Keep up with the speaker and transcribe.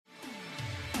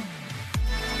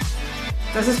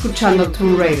Estás escuchando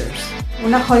Tomb Raiders,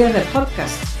 una joya de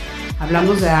podcast.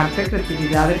 Hablamos de arte,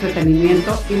 creatividad,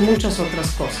 entretenimiento y muchas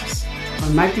otras cosas.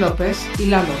 Con Mike López y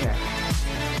Lalo Real.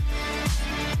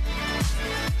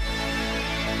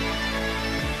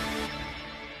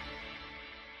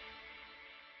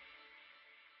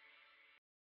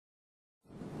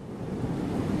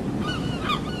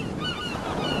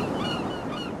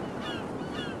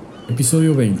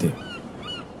 Episodio 20.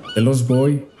 The Lost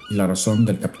Boy y la razón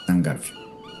del Capitán Garfio.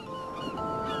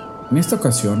 En esta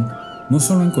ocasión, no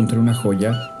solo encontré una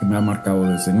joya que me ha marcado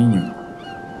desde niño,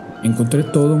 encontré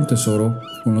todo un tesoro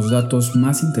con los datos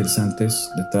más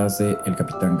interesantes detrás de El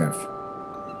Capitán Garfio.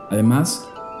 Además,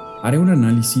 haré un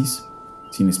análisis,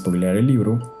 sin spoilear el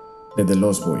libro, de The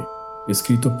Lost Boy,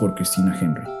 escrito por Christina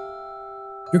Henry.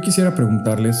 Yo quisiera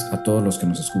preguntarles a todos los que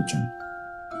nos escuchan,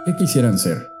 ¿qué quisieran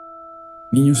ser?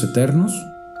 ¿Niños eternos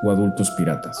o adultos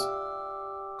piratas?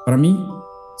 Para mí,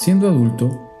 siendo adulto,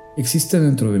 existe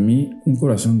dentro de mí un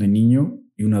corazón de niño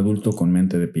y un adulto con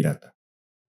mente de pirata.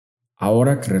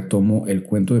 Ahora que retomo el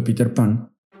cuento de Peter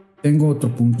Pan, tengo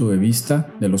otro punto de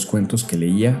vista de los cuentos que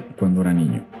leía cuando era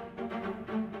niño.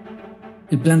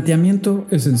 El planteamiento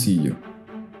es sencillo.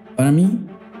 Para mí,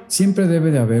 siempre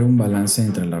debe de haber un balance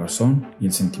entre la razón y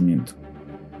el sentimiento,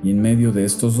 y en medio de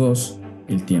estos dos,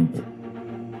 el tiempo.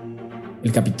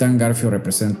 El Capitán Garfio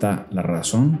representa la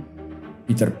razón,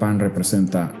 Peter Pan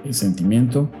representa el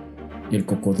sentimiento y el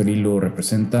cocodrilo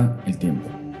representa el tiempo.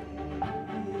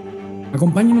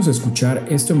 Acompáñenos a escuchar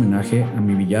este homenaje a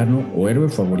mi villano o héroe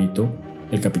favorito,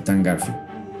 el Capitán Garfio,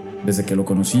 desde que lo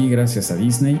conocí gracias a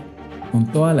Disney, con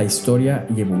toda la historia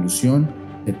y evolución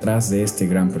detrás de este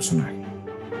gran personaje.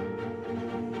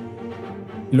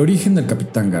 El origen del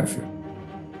Capitán Garfio.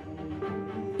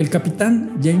 El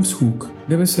capitán James Hook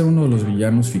debe ser uno de los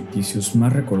villanos ficticios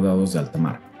más recordados de alta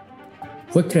mar.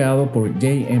 Fue creado por J.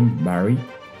 M. Barrie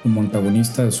como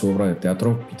antagonista de su obra de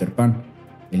teatro Peter Pan,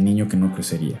 el niño que no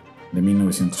crecería, de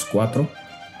 1904,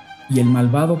 y el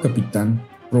malvado capitán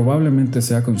probablemente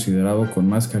sea considerado con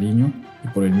más cariño que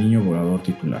por el niño volador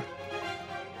titular.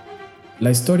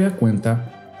 La historia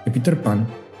cuenta que Peter Pan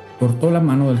cortó la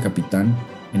mano del capitán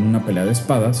en una pelea de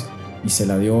espadas y se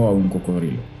la dio a un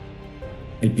cocodrilo.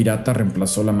 El pirata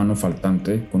reemplazó la mano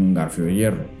faltante con un garfio de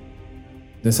hierro.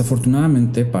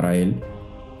 Desafortunadamente para él,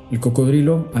 el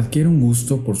cocodrilo adquiere un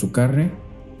gusto por su carne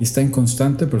y está en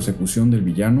constante persecución del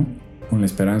villano con la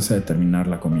esperanza de terminar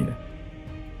la comida.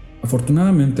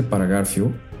 Afortunadamente para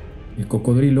Garfio, el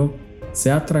cocodrilo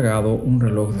se ha tragado un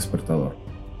reloj despertador,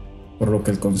 por lo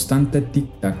que el constante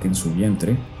tic-tac en su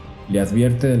vientre le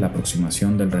advierte de la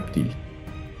aproximación del reptil.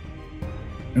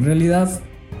 En realidad,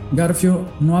 Garfio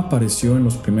no apareció en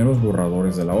los primeros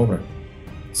borradores de la obra,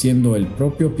 siendo el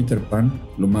propio Peter Pan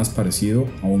lo más parecido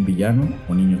a un villano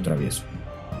o niño travieso.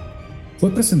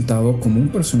 Fue presentado como un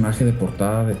personaje de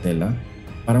portada de tela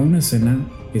para una escena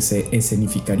que se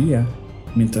escenificaría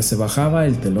mientras se bajaba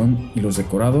el telón y los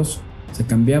decorados se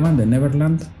cambiaban de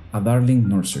Neverland a Darling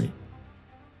Nursery.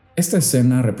 Esta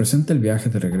escena representa el viaje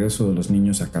de regreso de los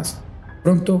niños a casa.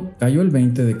 Pronto cayó el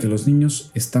 20 de que los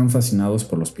niños están fascinados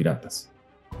por los piratas.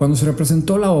 Cuando se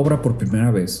representó la obra por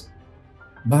primera vez,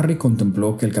 Barrie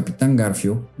contempló que el Capitán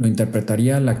Garfio lo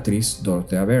interpretaría la actriz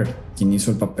Dorothea Baird, quien hizo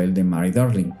el papel de Mary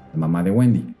Darling, la mamá de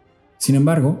Wendy. Sin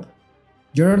embargo,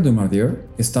 Gerard Depardieu,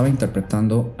 que estaba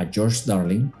interpretando a George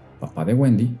Darling, papá de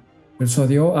Wendy,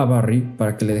 persuadió a Barrie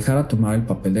para que le dejara tomar el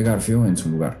papel de Garfio en su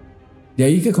lugar. De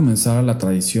ahí que comenzara la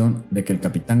tradición de que el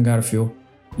Capitán Garfio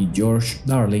y George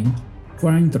Darling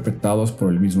fueran interpretados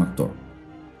por el mismo actor.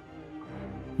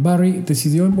 Barrie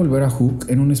decidió envolver a Hook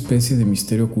en una especie de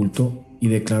misterio oculto y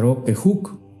declaró que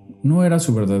Hook no era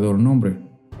su verdadero nombre.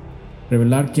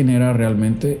 Revelar quién era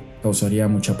realmente causaría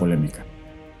mucha polémica.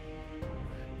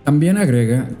 También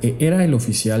agrega que era el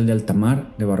oficial de alta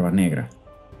mar de Barba Negra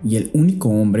y el único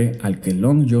hombre al que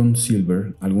Long John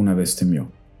Silver alguna vez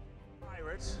temió.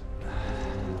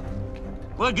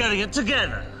 We're getting it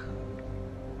together.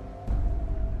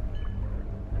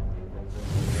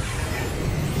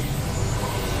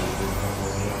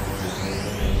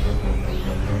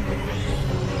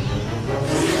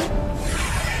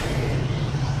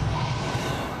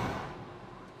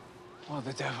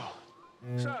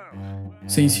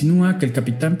 Se insinúa que el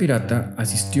capitán pirata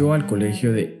asistió al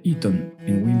colegio de Eton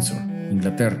en Windsor,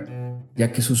 Inglaterra,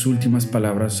 ya que sus últimas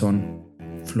palabras son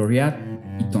Floreat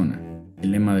Etona,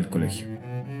 el lema del colegio.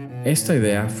 Esta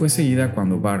idea fue seguida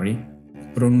cuando Barrie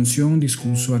pronunció un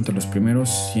discurso ante los primeros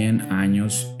 100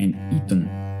 años en Eton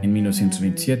en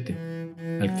 1927,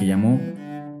 al que llamó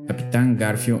Capitán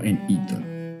Garfio en Eton.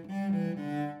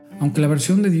 Aunque la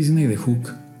versión de Disney de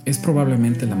Hook es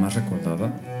probablemente la más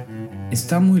recordada,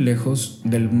 está muy lejos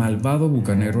del malvado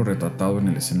bucanero retratado en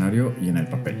el escenario y en el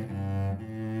papel.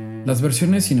 Las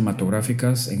versiones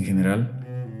cinematográficas, en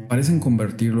general, parecen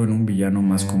convertirlo en un villano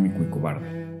más cómico y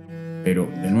cobarde. Pero,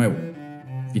 de nuevo,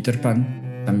 Peter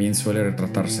Pan también suele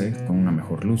retratarse con una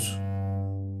mejor luz.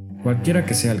 Cualquiera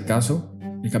que sea el caso,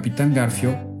 el Capitán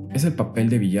Garfio es el papel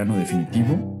de villano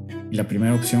definitivo y la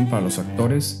primera opción para los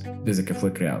actores desde que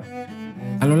fue creado.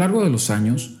 A lo largo de los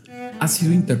años, ha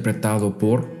sido interpretado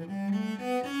por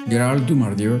Gerald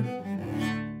Depardieu,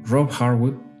 Rob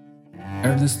Harwood,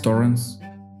 Ernest Torrance,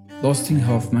 Dustin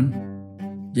Hoffman,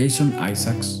 Jason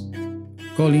Isaacs,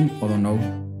 Colin O'Donnell,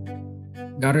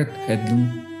 Garrett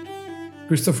Hedlund,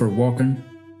 Christopher Walken,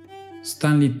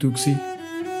 Stanley Tucci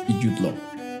y Jude Law.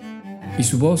 Y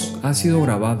su voz ha sido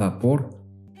grabada por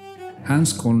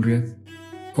Hans Conried,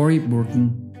 Corey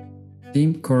Burton,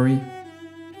 Tim Curry,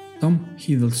 Tom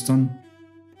Hiddleston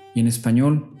y en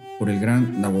español por el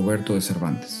gran Dagoberto de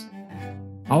Cervantes.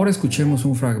 Ahora escuchemos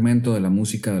un fragmento de la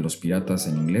música de los piratas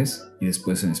en inglés y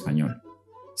después en español,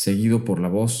 seguido por la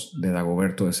voz de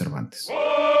Dagoberto de Cervantes. Oh,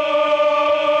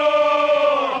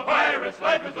 a pirate's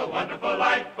life is a wonderful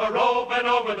life, for roving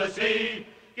over the sea.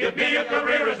 Give me a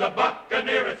career as a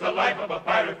buccaneer, it's the life of a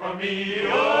pirate for me.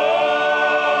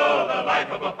 Oh, the life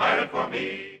of a pirate for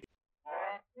me.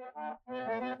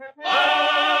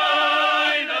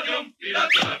 Ay, la de un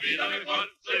pirata, la vida mejor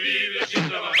se vive sin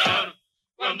trabajar.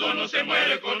 Cuando uno se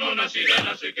muere con una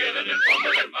sirena, se queda en el fondo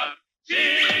del mar. Sí,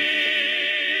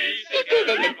 se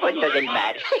queda en el fondo del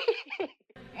mar.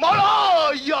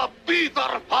 ¡Malaya,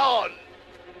 Peter Pan!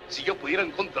 Si yo pudiera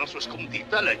encontrar su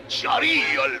escondite, le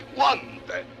echaría el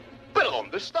guante. ¿Pero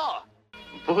dónde está?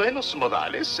 Buenos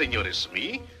modales, señor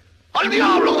Smith. ¡Al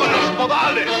diablo con los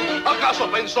modales! ¿Acaso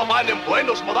pensó mal en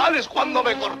buenos modales cuando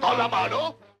me cortó la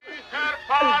mano? Peter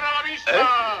Pan a la vista.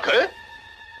 ¿Qué?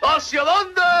 ¿Hacia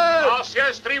dónde? Hacia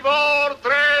estribor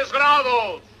 3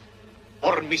 grados.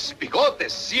 Por mis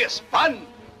bigotes, si es Pan.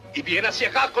 Y viene hacia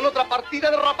acá con otra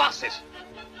partida de rapaces.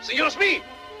 Señor Smith,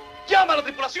 llama a la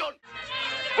tripulación.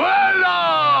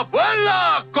 ¡Vuela!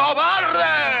 ¡Vuela,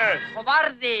 cobarde!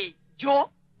 ¡Cobarde!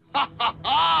 ¿Yo? ¡Ja, ja,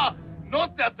 ja!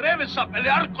 ¡No te atreves a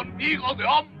pelear conmigo de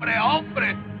hombre a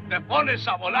hombre! ¡Te pones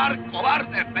a volar,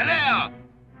 cobarde! ¡Pelea!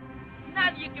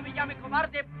 Nadie que me llame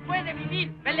cobarde puede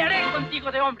vivir. Pelearé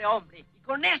contigo de hombre a hombre y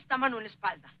con esta mano en la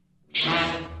espalda.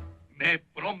 ¿Me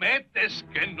prometes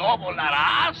que no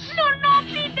volarás? No,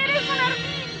 Peter, es un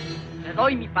ardid. Te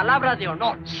doy mi palabra de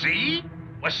honor. ¿Sí?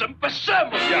 Pues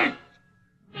empecemos ya.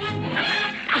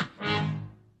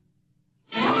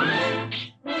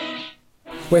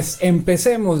 Pues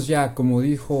empecemos ya, como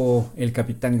dijo el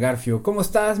Capitán Garfio. ¿Cómo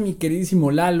estás, mi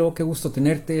queridísimo Lalo? Qué gusto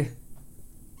tenerte.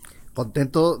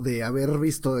 Contento de haber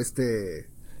visto este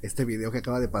video que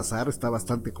acaba de pasar. Está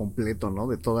bastante completo, ¿no?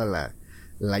 De toda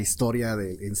la historia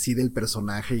en sí del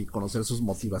personaje y conocer sus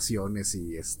motivaciones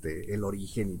y el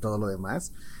origen y todo lo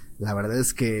demás. La verdad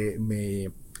es que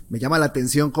me llama la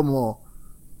atención cómo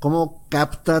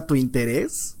capta tu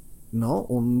interés, ¿no?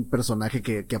 Un personaje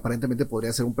que aparentemente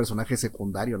podría ser un personaje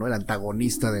secundario, ¿no? El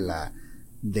antagonista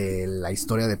de la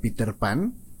historia de Peter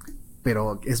Pan.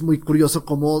 Pero es muy curioso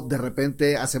cómo de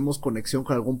repente hacemos conexión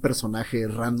con algún personaje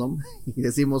random y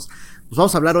decimos, pues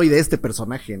vamos a hablar hoy de este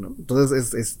personaje, ¿no?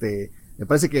 Entonces, me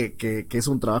parece que es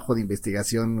un trabajo de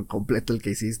investigación completo el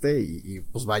que hiciste y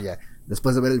pues vaya,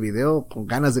 después de ver el video, con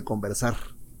ganas de conversar.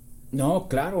 No,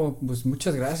 claro, pues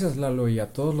muchas gracias, Lalo, y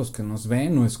a todos los que nos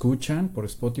ven o escuchan por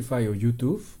Spotify o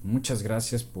YouTube, muchas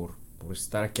gracias por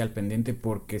estar aquí al pendiente,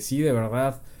 porque sí, de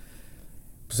verdad,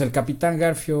 pues el Capitán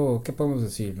Garfio, ¿qué podemos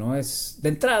decir, no? De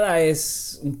entrada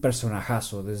es un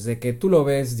personajazo, desde que tú lo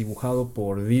ves dibujado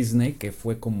por Disney, que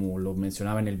fue como lo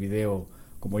mencionaba en el video,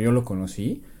 como yo lo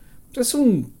conocí, es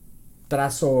un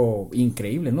trazo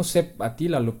increíble, no sé a ti,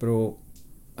 Lalo, pero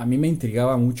a mí me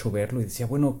intrigaba mucho verlo y decía,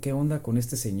 bueno, ¿qué onda con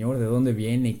este señor? ¿De dónde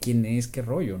viene? ¿Quién es? ¿Qué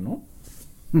rollo, no?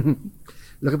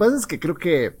 Lo que pasa es que creo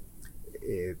que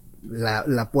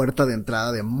la puerta de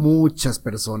entrada de muchas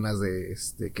personas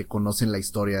que conocen la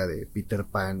historia de Peter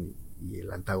Pan y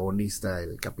el antagonista,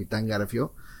 el Capitán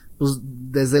Garfio, pues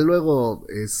desde luego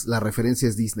la referencia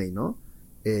es Disney, ¿no?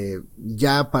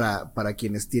 Ya para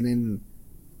quienes tienen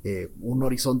un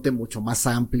horizonte mucho más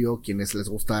amplio, quienes les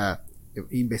gusta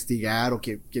investigar o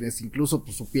quienes incluso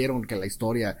pues, supieron que la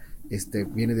historia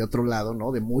viene de otro lado,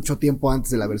 ¿no? De mucho tiempo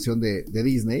antes de la versión de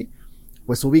Disney,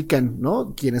 pues ubican,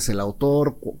 ¿no? Quién es el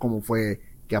autor, cómo fue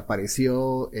que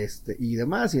apareció, y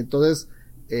demás. Y entonces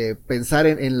pensar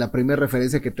en la primera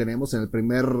referencia que tenemos, en el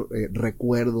primer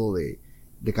recuerdo de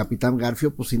Capitán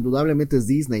Garfio, pues indudablemente es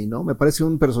Disney, ¿no? Me parece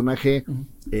un personaje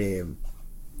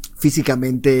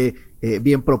físicamente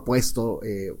bien propuesto,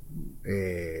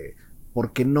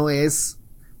 porque no es...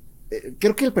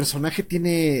 creo que el personaje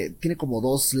tiene como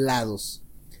dos lados.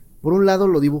 Por un lado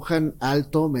lo dibujan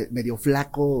alto, medio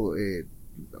flaco,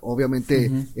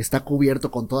 obviamente está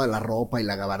cubierto con toda la ropa y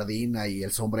la gabardina y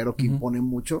el sombrero que impone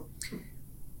mucho.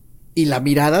 Y la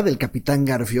mirada del Capitán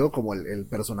Garfio, como el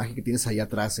personaje que tienes ahí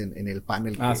atrás en el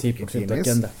panel sí, que por cierto, tienes, aquí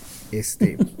anda.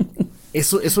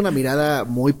 Es una mirada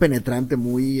muy penetrante,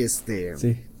 muy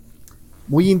sí.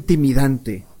 muy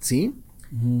intimidante, ¿sí?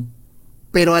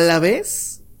 Pero a la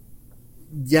vez,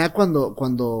 ya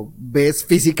cuando ves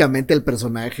físicamente el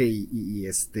personaje y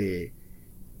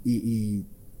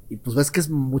pues ves que es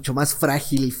mucho más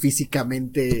frágil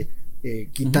físicamente,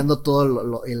 quitando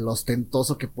todo el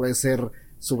ostentoso que puede ser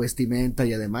su vestimenta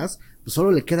y además, pues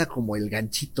solo le queda como el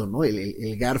ganchito, ¿no?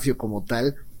 El Garfio como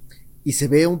tal, y se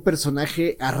ve un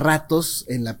personaje a ratos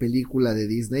en la película de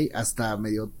Disney, hasta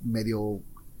medio,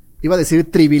 iba a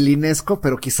decir tribilinesco,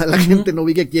 pero quizá la gente no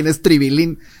ubique quién es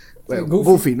Tribilín. Bueno,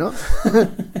 Goofy, ¿no?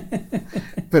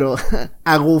 Pero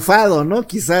agufado, ¿no?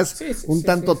 Quizás un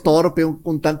tanto torpe,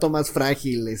 un tanto más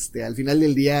frágil. Al final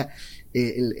del día,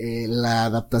 la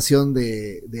adaptación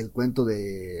del cuento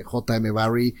de J.M.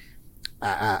 Barrie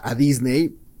a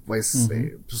Disney, pues,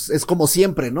 pues es como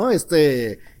siempre, ¿no?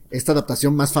 Esta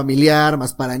adaptación más familiar,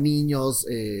 más para niños,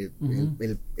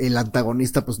 el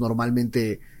antagonista pues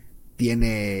normalmente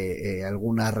tiene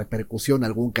alguna repercusión,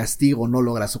 algún castigo, no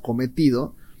logra su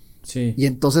cometido. Sí. Y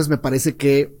entonces me parece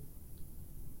que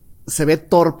se ve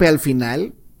torpe al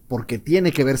final, porque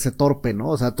tiene que verse torpe, ¿no?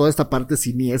 O sea, toda esta parte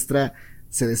siniestra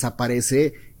se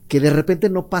desaparece, que de repente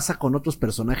no pasa con otros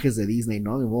personajes de Disney,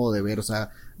 ¿no? De modo de ver, o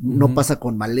sea, no pasa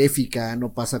con Maléfica,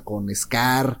 no pasa con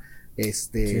Scar, sí,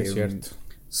 es cierto.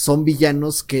 Son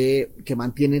villanos que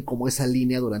mantienen como esa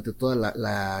línea durante toda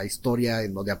la historia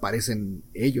en donde aparecen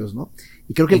ellos, ¿no?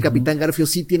 Y creo que el Capitán Garfio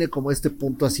sí tiene como este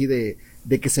punto así de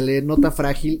que se le nota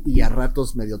frágil y a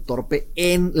ratos medio torpe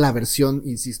en la versión,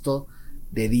 insisto,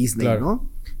 de Disney, claro, ¿no?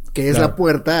 Que es la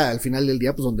puerta al final del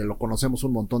día, pues donde lo conocemos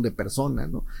un montón de personas,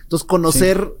 ¿no? Entonces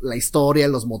conocer la historia,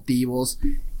 los motivos,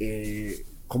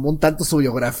 como un tanto su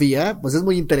biografía, pues es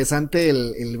muy interesante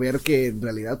el ver que en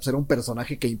realidad pues era un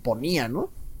personaje que imponía, ¿no?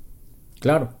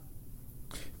 Claro.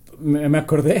 Me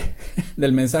acordé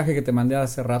del mensaje que te mandé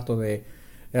hace rato de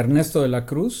Ernesto de la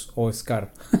Cruz o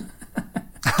Scar.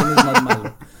 ¿Quién es más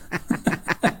malo?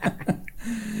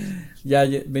 Ya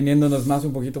veniéndonos más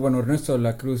un poquito, bueno, Ernesto de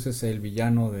la Cruz es el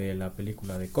villano de la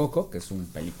película de Coco, que es un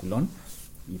peliculón,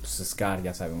 y pues Scar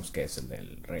ya sabemos que es el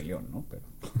del Rey León, ¿no? Pero...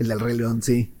 el del Rey León,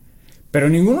 sí. Pero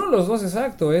ninguno de los dos,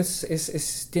 exacto,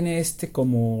 tiene este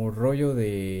como rollo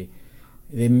de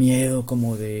miedo,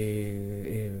 como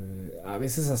de a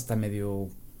veces hasta medio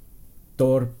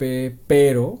torpe,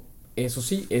 pero eso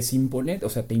sí, es imponente, o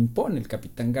sea, te impone el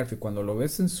Capitán Garfio cuando lo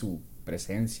ves en su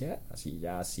presencia, así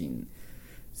ya sin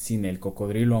el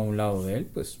cocodrilo a un lado de él,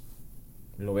 pues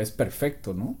lo ves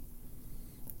perfecto, ¿no?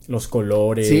 Los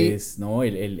colores, sí, ¿no?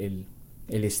 El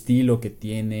estilo que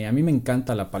tiene. A mí me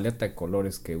encanta la paleta de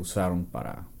colores que usaron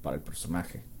para el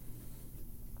personaje.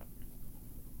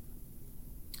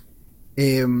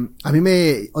 A mí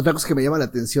otra cosa que me llama la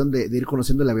atención de ir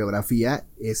conociendo la biografía,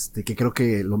 que creo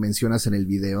que lo mencionas en el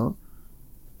video,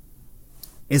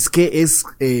 es que es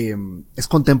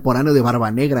contemporáneo de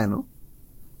Barba Negra, ¿no?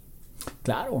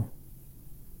 Claro.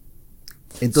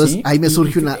 Entonces, sí, ahí me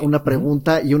surge una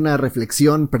pregunta y una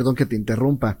reflexión, perdón que te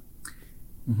interrumpa.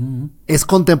 ¿Es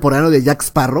contemporáneo de Jack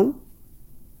Sparrow?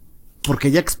 Porque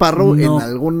Jack Sparrow en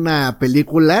alguna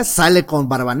película sale con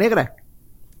Barba Negra.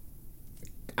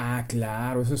 Ah,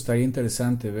 claro, eso estaría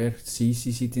interesante ver. Sí,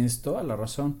 tienes toda la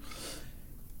razón.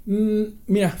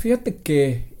 Mira, fíjate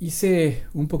que hice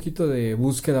un poquito de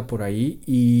búsqueda por ahí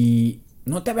y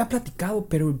no te había platicado,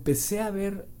 pero empecé a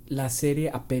ver la serie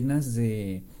apenas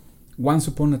de Once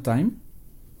Upon a Time,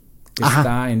 que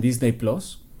está en Disney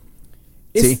Plus.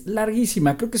 Es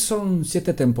larguísima, creo que son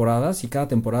 7 temporadas y cada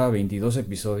temporada 22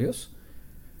 episodios.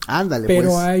 Ándale,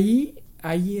 pero pues.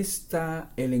 Ahí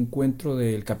está el encuentro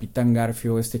del Capitán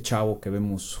Garfio, este chavo que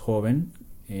vemos joven,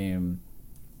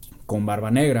 con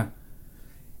Barba Negra.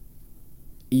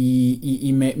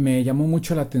 Y me llamó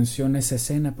mucho la atención esa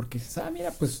escena, porque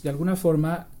mira, pues de alguna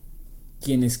forma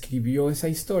quien escribió esa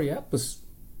historia, pues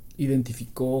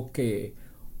identificó que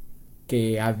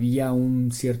había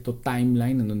un cierto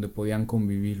timeline en donde podían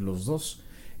convivir los dos.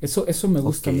 Eso me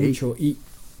gusta mucho.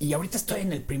 Y ahorita estoy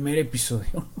en el primer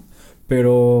episodio,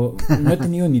 pero no he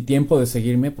tenido ni tiempo de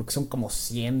seguirme porque son como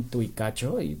 100 y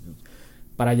cacho, y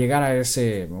para llegar a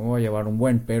ese me voy a llevar un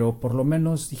buen, pero por lo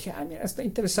menos dije, mira, está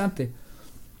interesante.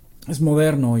 es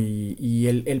moderno y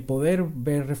el poder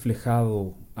ver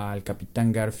reflejado al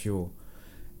Capitán Garfio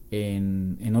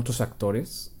en otros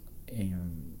actores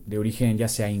de origen ya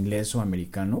sea inglés o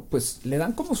americano, pues le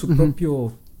dan como su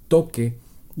propio toque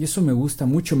y eso me gusta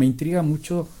mucho, me intriga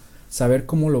mucho saber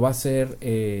cómo lo va a hacer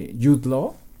Jude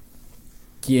Law,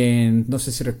 quien, no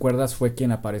sé si recuerdas, fue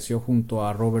quien apareció junto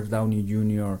a Robert Downey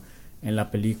Jr. en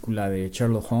la película de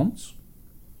Sherlock Holmes.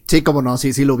 Sí, cómo no,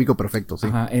 sí lo ubico perfecto, sí.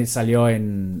 Ajá, salió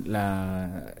en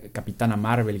la Capitana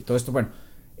Marvel y todo esto. Bueno,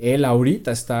 él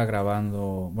ahorita está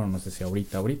grabando, bueno, no sé si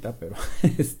ahorita, pero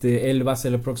él va a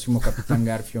ser el próximo Capitán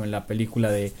Garfio en la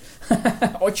película de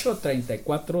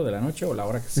 8:34 de la noche o la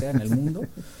hora que sea en el mundo.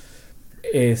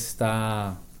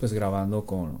 Está pues grabando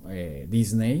con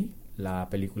Disney la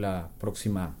película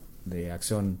próxima de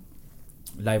acción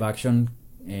live action,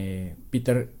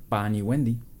 Peter Pan y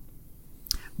Wendy.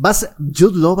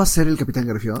 ¿Jude Law va a ser el Capitán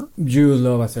Garfio? Jude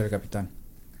Law va a ser el capitán.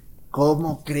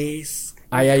 ¿Cómo crees?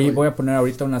 Ahí voy a poner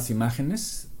ahorita unas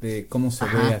imágenes de cómo se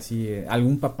ve así.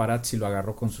 Algún paparazzi lo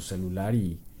agarró con su celular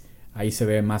y ahí se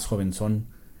ve más jovenzón.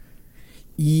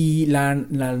 Y la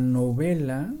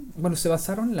novela, bueno, se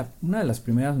basaron en una de las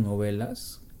primeras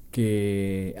novelas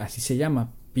que así se llama,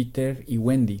 Peter y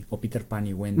Wendy, o Peter Pan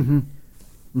y Wendy.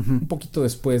 Un poquito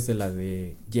después de la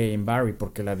de Jane Barry,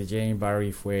 porque la de Jane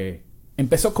Barry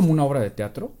empezó como una obra de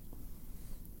teatro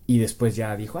y después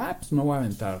ya dijo, pues me voy a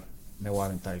aventar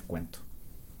el cuento.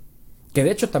 Que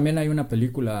de hecho también hay una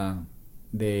película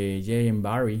de Jane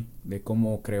Barry de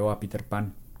cómo creó a Peter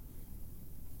Pan.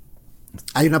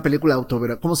 Hay una película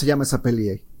autobiográfica. ¿Cómo se llama esa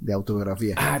peli de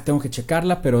autobiografía? Tengo que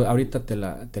checarla, pero ahorita te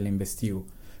la investigo.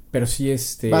 Pero sí,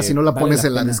 si no la pones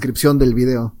en la descripción del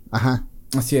video. Ajá.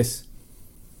 Así es.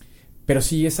 Pero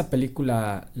sí, esa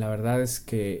película, la verdad es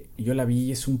que yo la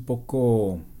vi, es un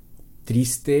poco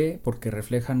triste porque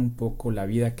reflejan un poco la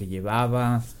vida que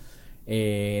llevaba,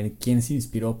 quién se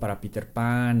inspiró para Peter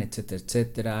Pan, etcétera,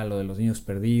 etcétera, lo de los niños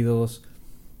perdidos.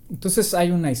 Entonces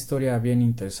hay una historia bien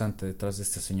interesante detrás de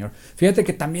este señor. Fíjate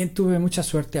que también tuve mucha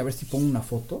suerte, a ver si pongo una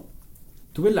foto.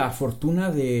 Tuve la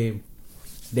fortuna de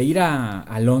ir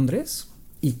a Londres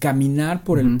y caminar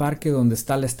por el parque donde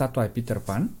está la estatua de Peter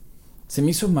Pan. Se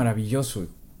me hizo maravilloso.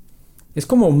 Es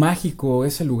como mágico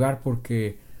ese lugar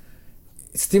porque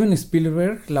Steven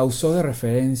Spielberg la usó de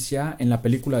referencia en la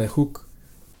película de Hook.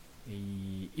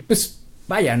 Y pues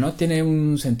vaya, ¿no? Tiene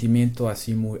un sentimiento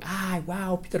así muy... ¡Ay,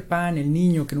 wow! Peter Pan, el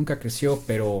niño que nunca creció,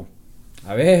 pero...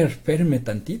 A ver, espérenme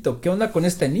tantito. ¿Qué onda con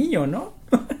este niño, no?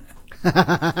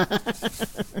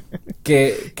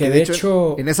 que de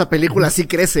hecho... En esa película sí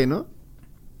crece, ¿no?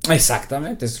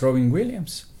 Exactamente, es Robin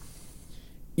Williams.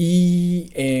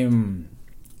 Y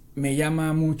me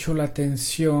llama mucho la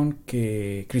atención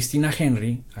que Christina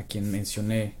Henry, a quien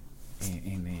mencioné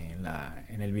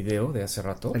en el video de hace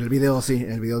rato. En el video, sí,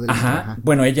 en el video del... Ajá.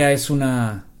 Bueno, ella es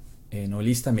una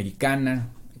novelista americana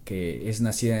que es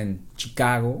nacida en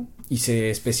Chicago y se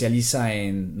especializa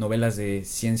en novelas de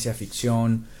ciencia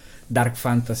ficción, dark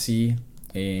fantasy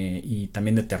y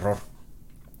también de terror.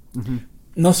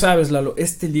 No sabes, Lalo,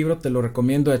 este libro te lo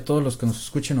recomiendo a todos los que nos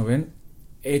escuchen o ven.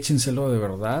 Échenselo de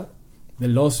verdad. The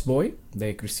Lost Boy,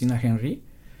 de Christina Henry.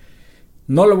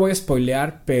 No lo voy a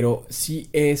spoilear, pero sí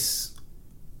es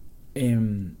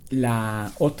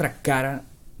la otra cara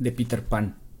de Peter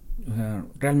Pan. O sea,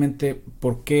 realmente,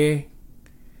 ¿por qué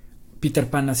Peter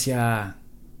Pan hacía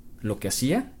lo que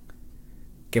hacía?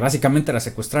 Que básicamente era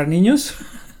secuestrar niños.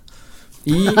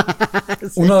 Y sí.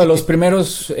 Uno de los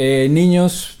primeros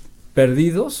niños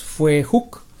perdidos fue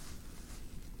Hook.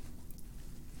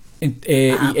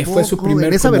 Y fue su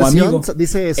primer como versión, amigo.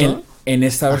 ¿Dice eso? En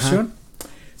esta versión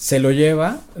se lo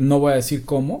lleva, no voy a decir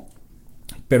cómo,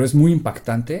 pero es muy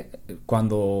impactante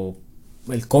cuando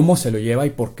el cómo se lo lleva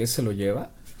y por qué se lo lleva.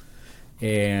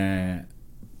 De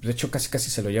hecho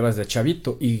casi se lo lleva desde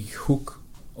chavito y Hook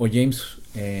o James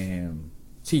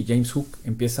Hook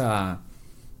empieza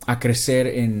a crecer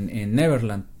en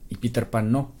Neverland y Peter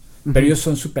Pan no, pero ellos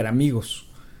son súper amigos.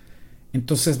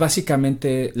 Entonces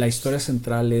básicamente la historia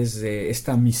central es de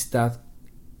esta amistad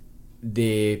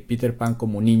de Peter Pan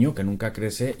como niño que nunca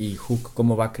crece y Hook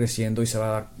cómo va creciendo y se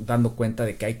va dando cuenta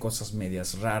de que hay cosas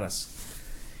medias raras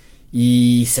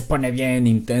y se pone bien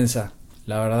intensa.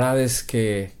 La verdad es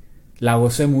que la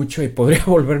gocé mucho y podría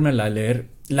volvérmela a leer.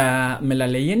 Me la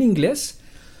leí en inglés.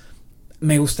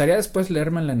 Me gustaría después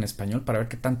leérmela en español para ver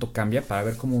qué tanto cambia, para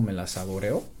ver cómo me la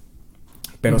saboreo.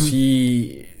 Pero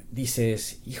sí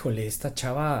dices, híjole, esta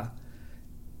chava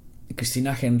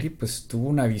Christina Henry pues tuvo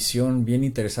una visión bien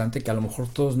interesante que a lo mejor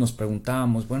todos nos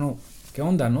preguntábamos, bueno, ¿qué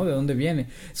onda, no? ¿De dónde viene?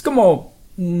 Es como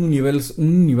un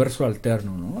universo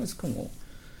alterno, ¿no? Es como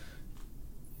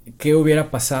qué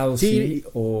hubiera pasado Sí. si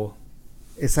o...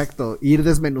 Exacto, ir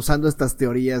desmenuzando estas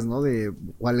teorías, ¿no? De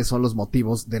cuáles son los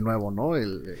motivos, de nuevo, ¿no?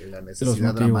 La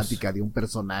necesidad dramática de un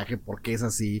personaje, por qué es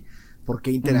así, por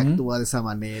qué interactúa de esa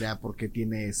manera, por qué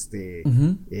tiene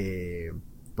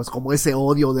pues como ese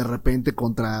odio de repente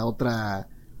contra otra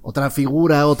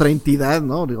figura, otra entidad,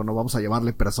 ¿no? Digo, no vamos a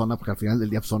llamarle persona porque al final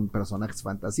del día son personajes de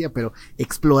fantasía, pero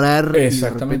explorar y de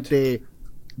repente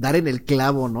dar en el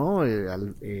clavo, ¿no?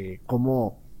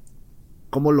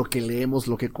 Cómo lo que leemos,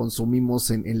 lo que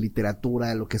consumimos en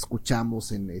literatura, lo que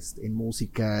escuchamos en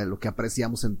música, lo que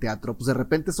apreciamos en teatro, pues de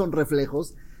repente son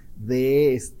reflejos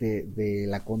de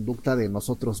la conducta de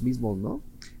nosotros mismos, ¿no?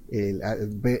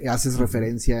 Haces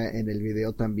referencia en el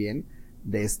video también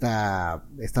de esta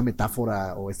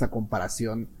metáfora o esta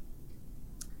comparación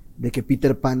de que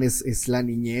Peter Pan es la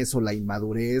niñez o la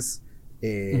inmadurez,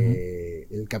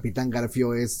 el Capitán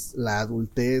Garfio es la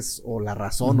adultez o la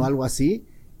razón o algo así,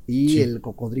 y el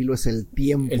cocodrilo es el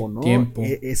tiempo, ¿no?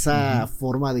 Esa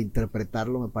forma de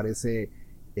interpretarlo me parece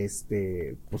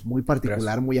pues muy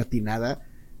particular, muy atinada,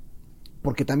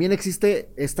 porque también existe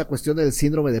esta cuestión del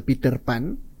síndrome de Peter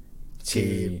Pan,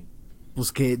 que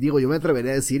digo, yo me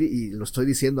atrevería a decir, y lo estoy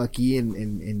diciendo aquí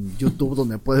en YouTube,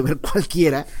 donde puede ver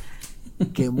cualquiera,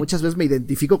 que muchas veces me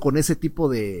identifico con ese tipo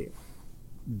de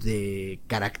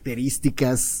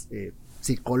características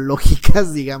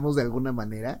psicológicas, digamos, de alguna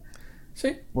manera. Sí.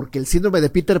 Porque el síndrome de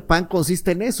Peter Pan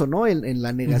consiste en eso, ¿no? En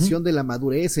la negación de la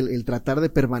madurez, el tratar de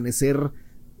permanecer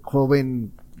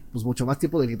joven pues mucho más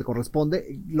tiempo del que te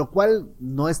corresponde, lo cual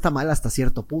no está mal hasta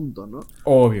cierto punto, ¿no?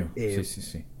 Obvio,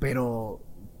 sí. Pero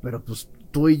pues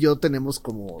tú y yo tenemos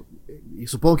como, y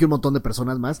supongo que un montón de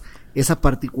personas más, esa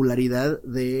particularidad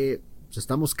de, pues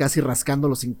estamos casi rascando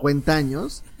los 50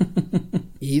 años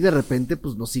y de repente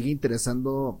pues nos sigue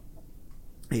interesando,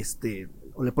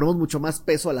 o le ponemos mucho más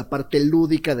peso a la parte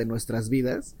lúdica de nuestras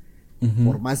vidas,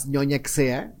 por más ñoña que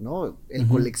sea, ¿no? El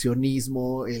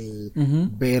coleccionismo, el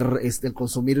ver, el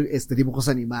consumir dibujos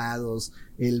animados,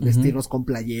 el vestirnos con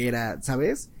playera,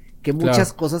 ¿sabes? Que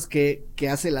muchas cosas que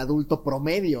hace el adulto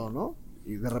promedio, ¿no?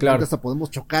 Y de repente hasta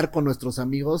podemos chocar con nuestros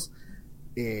amigos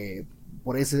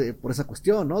por esa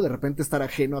cuestión, ¿no? De repente estar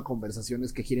ajeno a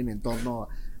conversaciones que giren en torno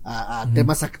a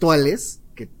temas actuales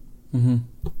que en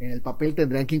el papel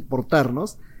tendrían que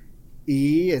importarnos.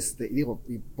 Y digo,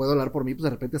 y puedo hablar por mí, pues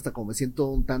de repente hasta como me siento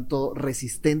un tanto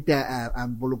resistente a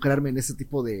involucrarme en ese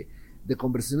tipo de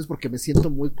conversaciones, porque me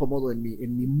siento muy cómodo en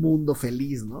mi mundo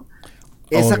feliz, ¿no?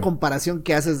 Esa comparación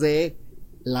que haces de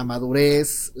la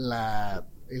madurez,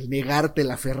 el negarte,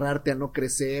 el aferrarte a no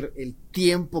crecer, el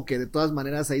tiempo que de todas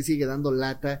maneras ahí sigue dando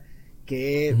lata,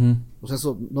 que pues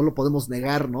eso no lo podemos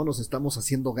negar, ¿no? Nos estamos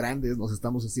haciendo grandes, nos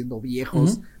estamos haciendo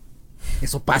viejos.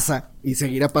 Eso pasa y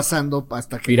seguirá pasando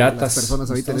hasta que las personas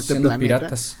ahorita en este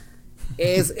planeta.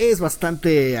 Es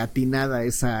bastante atinada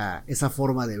esa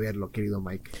forma de verlo, querido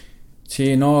Mike.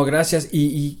 Sí, no, gracias.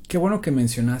 Y qué bueno que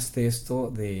mencionaste esto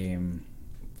de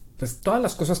pues todas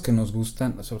las cosas que nos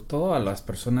gustan, sobre todo a las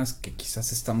personas que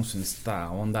quizás estamos en esta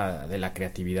onda de la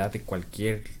creatividad de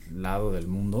cualquier lado del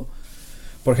mundo.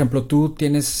 Por ejemplo, tú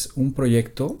tienes un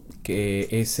proyecto que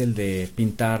es el de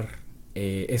pintar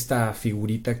esta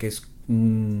figurita que es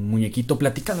un muñequito.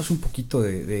 Platícanos un poquito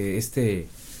de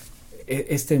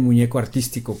este muñeco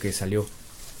artístico que salió.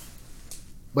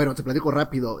 Bueno, te platico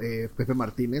rápido. Pepe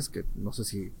Martínez, que no sé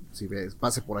si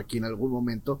pase por aquí en algún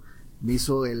momento, me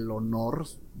hizo el honor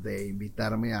de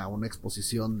invitarme a una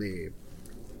exposición de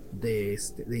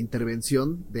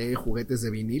intervención de juguetes de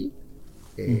vinil,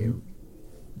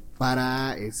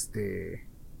 para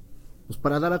pues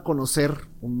para dar a conocer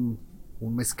un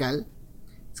mezcal.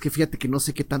 Es que fíjate que no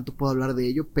sé qué tanto puedo hablar de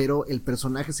ello, pero el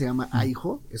personaje se llama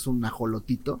Aijo, es un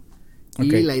ajolotito, y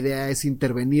la idea es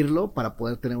intervenirlo para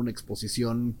poder tener una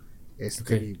exposición.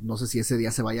 No sé si ese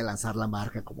día se vaya a lanzar la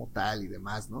marca como tal y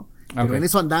demás, ¿no? Pero en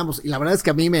eso andamos, y la verdad es que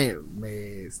a mí me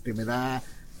da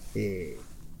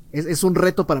es un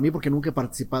reto para mí, porque nunca he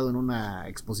participado en una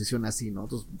exposición así, ¿no?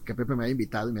 Entonces, que Pepe me haya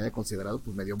invitado y me haya considerado,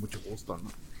 pues me dio mucho gusto, ¿no?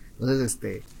 Entonces,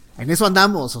 en eso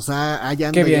andamos, o sea, allá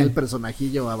anda ya el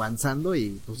personajillo avanzando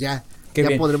y pues ya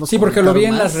podremos. Sí, porque lo vi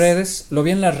en las redes,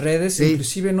 sí.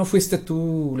 Inclusive no fuiste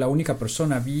tú la única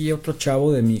persona, vi otro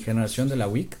chavo de mi generación de la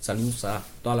WIC, saludos a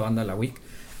toda la banda de la WIC,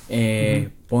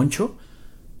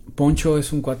 Poncho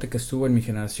es un cuate que estuvo en mi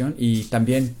generación y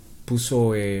también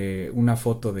puso una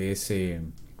foto de ese...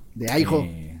 De Aijo.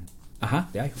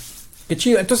 De Aijo. Qué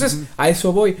chido, entonces a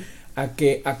eso voy. A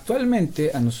que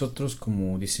actualmente a nosotros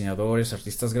como diseñadores,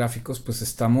 artistas gráficos, pues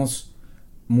estamos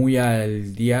muy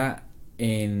al día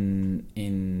en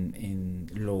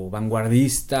lo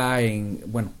vanguardista,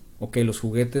 ok, los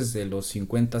juguetes de los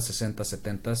 50, 60,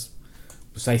 70,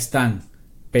 pues ahí están,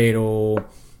 pero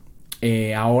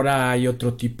ahora hay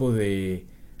otro tipo de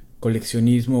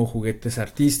coleccionismo, juguetes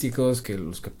artísticos, que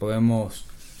los que podemos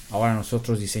ahora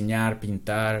nosotros diseñar,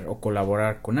 pintar o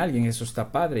colaborar con alguien. Eso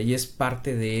está padre y es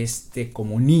parte de este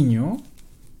como niño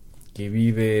que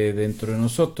vive dentro de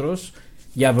nosotros,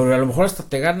 y a lo mejor hasta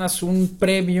te ganas un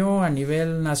premio a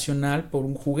nivel nacional por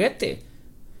un juguete,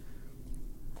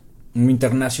 un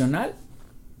internacional.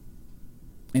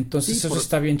 Entonces sí, eso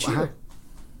está bien chido. Ajá,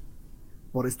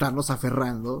 por estarnos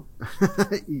aferrando.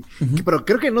 Pero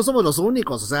creo que no somos los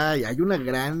únicos, o sea, hay una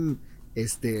gran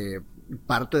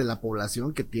parte de la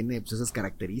población que tiene pues esas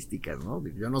características, ¿no?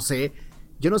 Yo no sé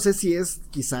si es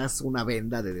quizás una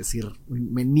venda de decir,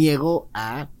 me niego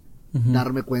a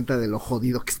darme cuenta de lo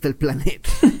jodido que está el planeta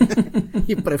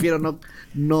y prefiero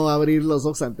no abrir los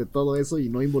ojos ante todo eso y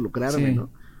no involucrarme, sí, ¿no?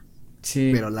 Sí.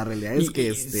 Pero la realidad es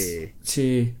que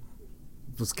sí,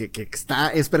 pues que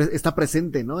está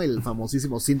presente, ¿no? El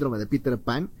famosísimo síndrome de Peter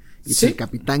Pan, y sí, el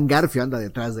Capitán Garfio anda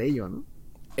detrás de ello, ¿no?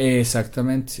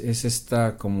 Exactamente, es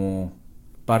esta como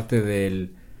parte de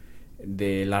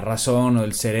la razón o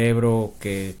del cerebro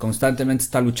que constantemente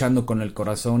está luchando con el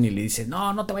corazón y le dice,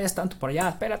 no te vayas tanto por allá,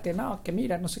 espérate, no, que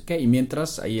mira, no sé qué, y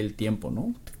mientras ahí el tiempo,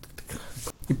 ¿no?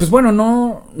 Y pues bueno,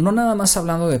 no nada más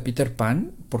hablando de Peter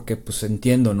Pan, porque pues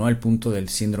entiendo, ¿no? El punto del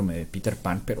síndrome de Peter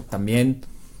Pan, pero también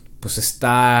pues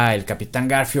está el Capitán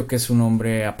Garfio, que es un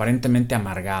hombre aparentemente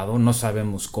amargado, no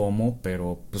sabemos cómo,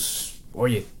 pero pues,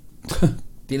 oye,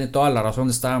 tiene toda la razón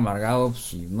de estar amargado,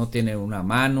 pues, no tiene una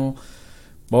mano.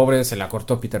 Pobre, se la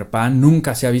cortó Peter Pan.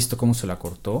 Nunca se ha visto cómo se la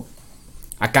cortó.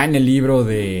 Acá en el libro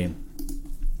de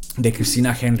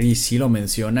Christina Henry sí lo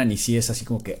mencionan y sí es así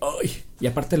como que ¡ay! Y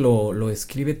aparte lo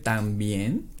escribe tan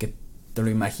bien que te lo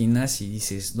imaginas y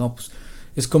dices, no, pues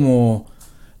es como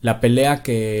la pelea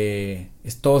que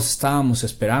todos estábamos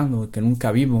esperando, que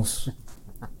nunca vimos.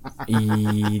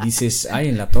 Y dices, ¡ay,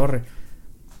 en la torre!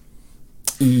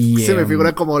 Y se me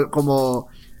figura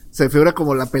se figura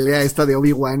como la pelea esta de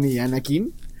Obi-Wan y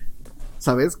Anakin,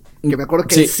 ¿sabes? Que me acuerdo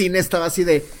que sí, el cine estaba así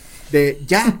de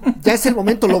ya es el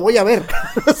momento, lo voy a ver.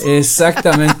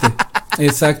 Exactamente,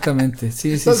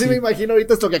 sí. Entonces sí me imagino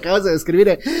ahorita esto que acabas de describir,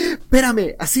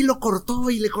 espérame, así lo cortó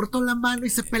y le cortó la mano y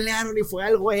se pelearon y fue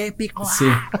algo épico.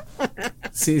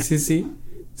 Sí,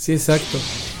 exacto.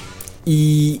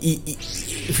 Y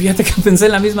fíjate que pensé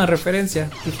en la misma referencia.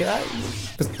 Dije,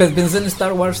 pues pensé en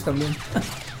Star Wars también.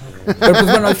 Pero pues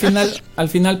bueno, al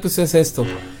final pues es esto.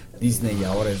 Disney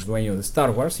ahora es dueño de Star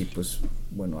Wars y pues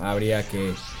bueno,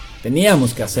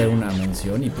 teníamos que hacer una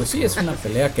mención y pues sí, es una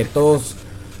pelea que todos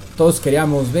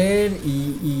queríamos ver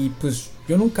y pues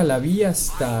yo nunca la vi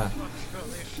hasta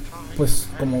pues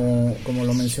como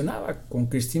lo mencionaba con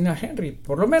Christina Henry,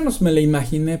 por lo menos me la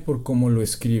imaginé por cómo lo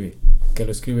escribe, que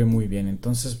lo escribe muy bien,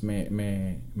 entonces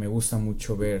me gusta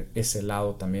mucho ver ese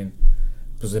lado también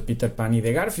pues de Peter Pan y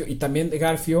de Garfio, y también de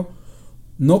Garfio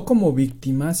no como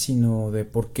víctima, sino de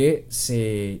por qué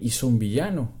se hizo un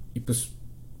villano. Y pues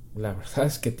la verdad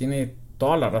es que tiene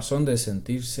toda la razón de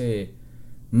sentirse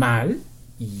mal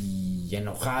y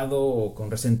enojado o con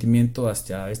resentimiento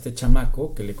hacia este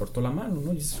chamaco que le cortó la mano,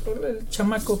 ¿no? Y dices, el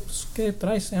chamaco, pues, ¿qué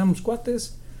traes? Seamos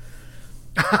cuates.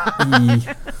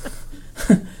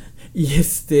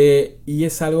 Y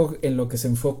es algo en lo que se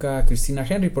enfoca Christina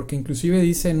Henry, porque inclusive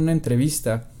dice en una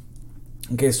entrevista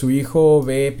que su hijo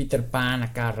ve Peter Pan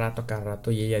a cada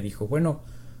rato, y ella dijo, bueno,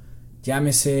 ya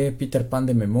me sé Peter Pan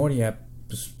de memoria,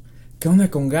 pues, ¿qué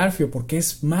onda con Garfio? ¿Por qué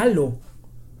es malo?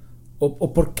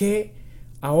 ¿O por qué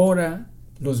ahora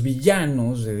los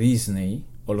villanos de Disney,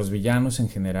 o los villanos en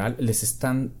general, les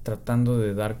están tratando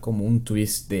de dar como un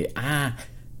twist de,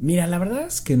 mira, la verdad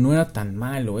es que no era tan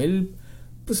malo, él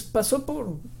pues pasó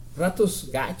por ratos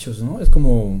gachos, ¿no? Es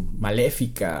como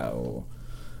Maléfica o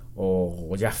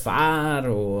Jafar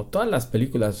o todas las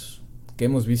películas que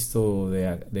hemos visto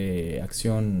de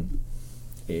acción,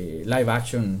 live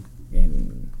action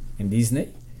en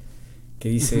Disney, que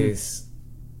dices,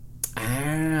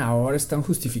 ahora están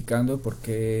justificando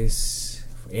porque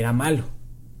era malo,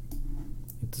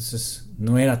 entonces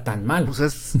no era tan malo.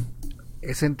 Pues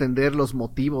es entender los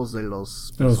motivos de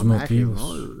los personajes,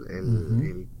 ¿no?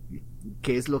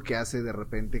 ¿Qué es lo que hace de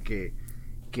repente que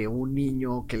un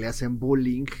niño que le hacen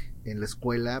bullying en la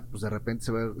escuela, pues de repente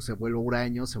se vuelve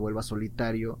huraño, se vuelva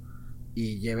solitario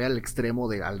y lleve al extremo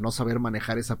al no saber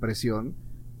manejar esa presión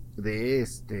de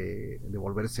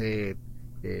volverse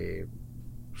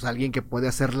pues alguien que puede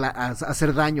hacer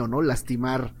daño, ¿no?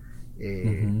 Lastimar.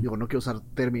 Digo, no quiero usar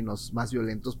términos más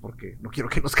violentos porque no quiero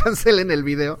que nos cancelen el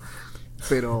video,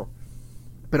 pero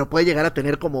pero puede llegar a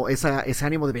tener como ese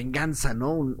ánimo de venganza,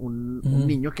 ¿no? Un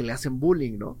niño que le hacen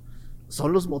bullying, ¿no?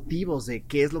 Son los motivos de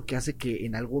qué es lo que hace que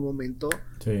en algún momento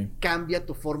cambia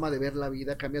tu forma de ver la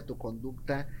vida, cambia tu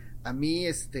conducta. A mí,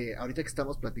 ahorita que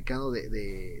estamos platicando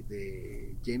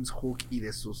de James Hook y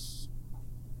de sus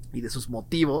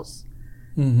motivos,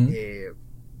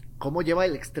 cómo lleva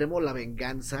el extremo la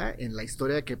venganza en la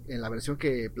historia en la versión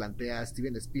que plantea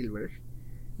Steven Spielberg,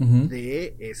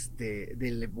 de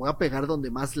le voy a pegar donde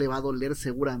más le va a doler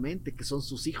seguramente, que son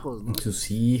sus hijos, ¿no?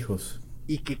 Sus hijos.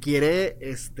 Y que quiere,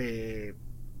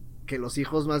 que los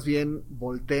hijos más bien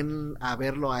volteen a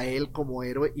verlo a él como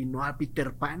héroe y no a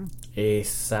Peter Pan.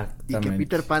 Exactamente. Y que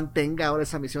Peter Pan tenga ahora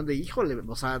esa misión de, híjole,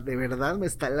 o sea, de verdad me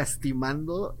está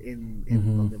lastimando en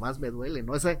donde más me duele,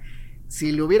 ¿no?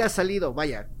 Si le hubiera salido,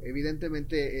 vaya,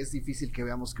 evidentemente es difícil que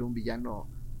veamos que un villano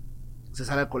se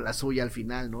salga con la suya al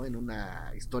final, ¿no? En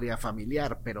una historia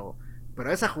familiar, pero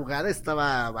esa jugada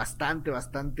estaba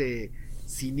bastante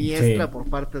siniestra por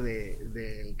parte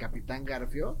del Capitán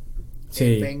Garfio.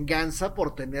 Venganza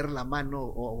por tener la mano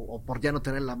o por ya no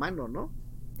tener la mano, ¿no?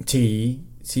 Sí,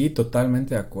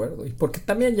 totalmente de acuerdo. Y porque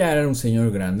también ya era un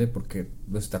señor grande, porque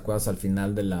no sé si te acuerdas, al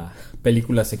final de la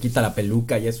película se quita la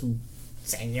peluca y es un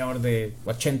señor de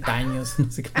 80 años,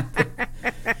 no sé cuánto.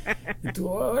 Y tú,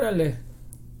 órale.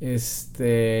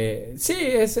 Sí,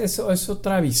 es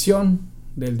otra visión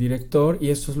del director, y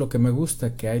eso es lo que me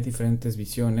gusta, que hay diferentes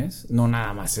visiones, no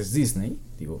nada más es Disney,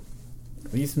 digo,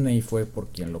 Disney fue por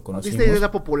quien lo conocimos. Disney es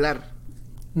la popular.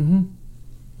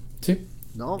 Sí.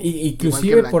 ¿No? Y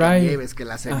inclusive por ahí Nieves, que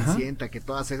la Cenicienta, que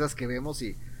todas esas que vemos,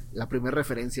 y la primera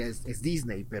referencia es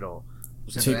Disney, pero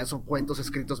pues en realidad son cuentos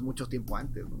escritos mucho tiempo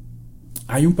antes, ¿no?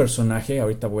 Hay un personaje,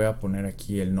 ahorita voy a poner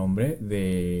aquí el nombre,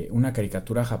 de una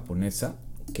caricatura japonesa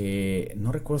que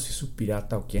no recuerdo si es un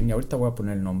pirata o quién, y ahorita voy a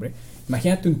poner el nombre.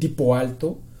 Imagínate un tipo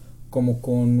alto, como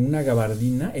con una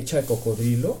gabardina hecha de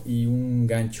cocodrilo y un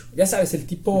gancho. Ya sabes, el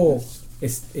tipo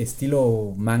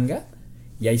estilo manga,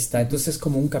 y ahí está. Entonces es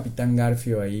como un Capitán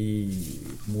Garfio ahí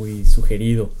muy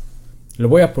sugerido. Lo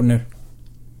voy a poner.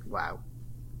 Wow.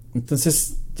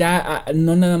 Entonces ya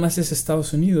no nada más es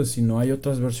Estados Unidos, sino hay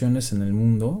otras versiones en el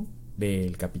mundo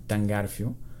del Capitán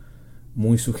Garfio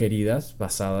muy sugeridas,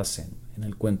 basadas en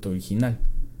el cuento original.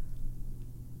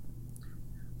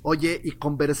 Oye, y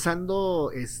conversando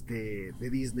de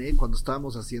Disney, cuando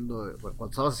estabas haciendo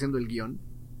el guión,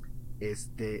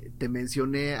 te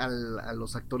mencioné a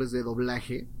los actores de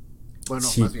doblaje. Bueno,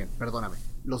 sí. Más bien, perdóname,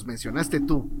 los mencionaste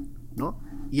tú, ¿no?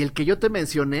 Y el que yo te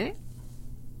mencioné,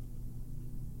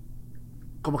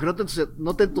 como que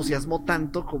no te entusiasmó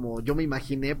tanto como yo me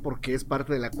imaginé, porque es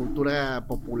parte de la cultura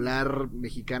popular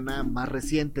mexicana más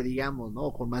reciente, digamos, ¿no?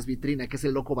 O con más vitrina, que es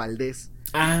el Loco Valdés.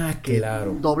 Que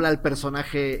claro. Dobla al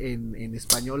personaje en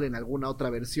español en alguna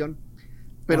otra versión.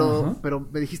 Pero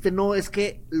me dijiste, no, es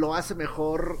que lo hace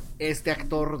mejor este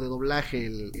actor de doblaje,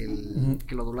 el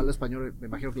que lo dobla al español, me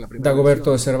imagino que la primera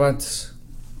Dagoberto de Cervantes.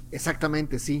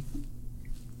 Exactamente, sí.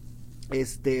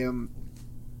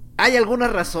 ¿Hay alguna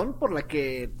razón por la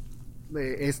que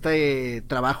este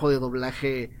trabajo de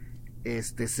doblaje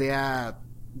sea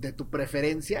de tu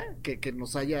preferencia? Que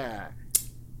nos haya...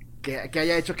 Que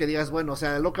haya hecho que digas, bueno, o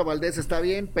sea, Loco Valdés está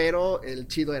bien, pero el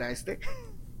chido era este.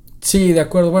 Sí, de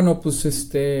acuerdo. Bueno, pues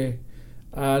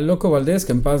a Loco Valdés,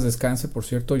 que en paz descanse, por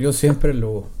cierto, yo siempre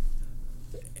lo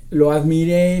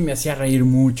admiré y me hacía reír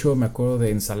mucho. Me acuerdo de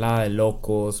Ensalada de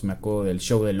Locos, me acuerdo del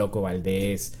show de Loco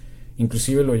Valdés.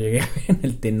 Inclusive lo llegué a ver en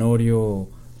el Tenorio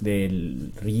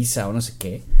del Risa o no sé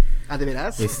qué. ¿Ah, de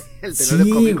veras? ¿El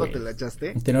Tenorio cómico te lo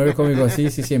echaste? El Tenorio cómico, sí,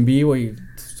 en vivo, y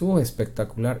estuvo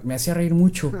espectacular. Me hacía reír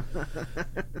mucho.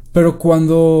 Pero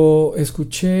cuando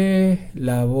escuché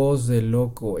la voz de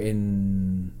Loco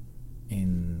en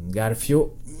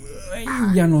Garfio,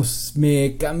 ya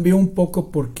me cambió un poco,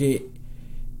 porque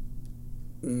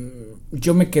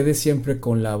yo me quedé siempre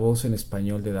con la voz en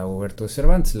español de Dagoberto de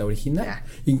Cervantes, la original.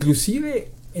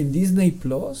 Inclusive en Disney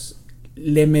Plus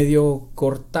le medio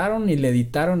cortaron y le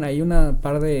editaron ahí una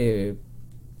par de...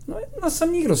 No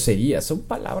son ni groserías, son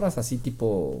palabras así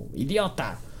tipo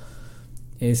idiota.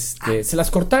 Se las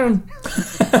cortaron.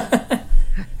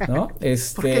 ¿No? ¿Por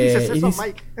qué dices eso,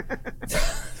 Mike?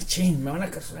 Chin, me van a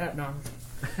cancelar. No.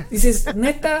 Dices,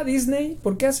 neta, Disney,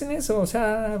 ¿por qué hacen eso? O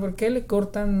sea, ¿por qué le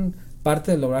cortan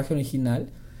parte del doblaje original?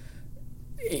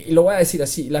 Y lo voy a decir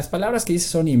así, las palabras que dice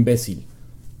son imbécil,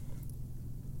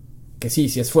 que sí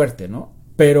es fuerte, ¿no?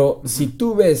 Pero si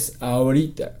tú ves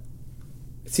ahorita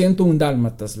 101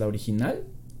 Dálmatas, la original,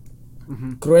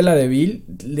 Cruella de Vil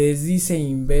les dice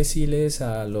imbéciles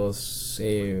a los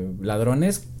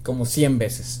ladrones como 100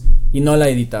 veces, y no la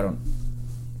editaron.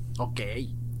 Ok.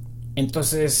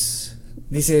 Entonces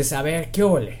dices, a ver, ¿qué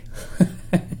ole?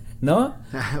 ¿No?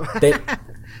 Te-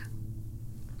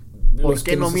 ¿Por los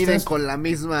qué que no nos miden estás- con la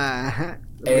misma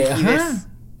rigidez? Ajá.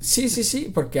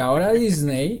 Sí, porque ahora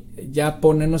Disney ya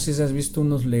pone, no sé si has visto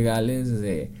unos legales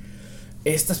de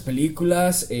estas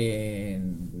películas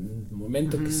en el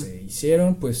momento que se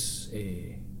hicieron, pues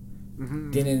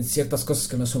tienen ciertas cosas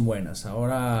que no son buenas.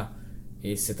 Ahora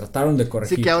se trataron de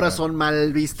corregir. Sí, que ahora para- son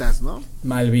mal vistas, ¿no?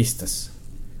 mal vistas.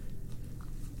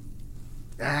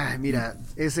 Ay, mira,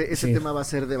 ese Sí. tema va a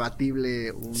ser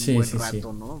debatible un Sí, buen sí, sí.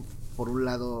 rato, ¿no? Por un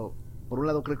lado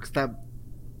creo que está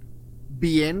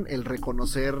bien el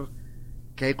reconocer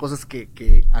que hay cosas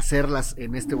que hacerlas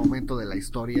en este momento de la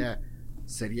historia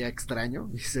sería extraño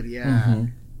y sería, Ujú.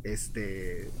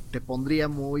 te pondría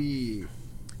muy,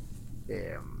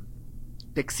 eh,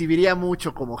 te exhibiría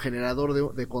mucho como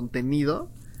generador de contenido,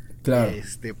 Claro.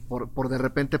 por de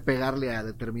repente pegarle a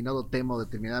determinado tema o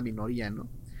determinada minoría, ¿no?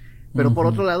 Pero por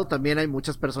Ujú. otro lado también hay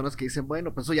muchas personas que dicen,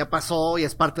 bueno, pues eso ya pasó y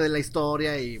es parte de la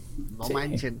historia y no Sí.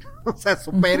 manchen, o sea,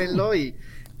 supérenlo y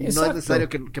no es Exacto. necesario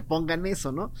que pongan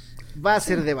eso, ¿no? Va a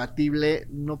ser debatible,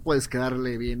 no puedes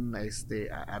quedarle bien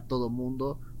a todo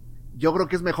mundo. Yo creo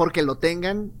que es mejor que lo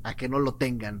tengan a que no lo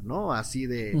tengan, ¿no? Así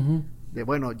Ujú. de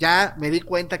bueno, ya me di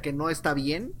cuenta que no está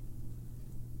bien.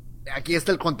 Aquí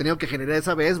está el contenido que generé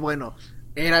esa vez, bueno,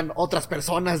 eran otras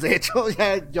personas, de hecho,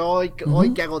 ya yo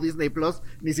hoy que hago Disney Plus,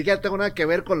 ni siquiera tengo nada que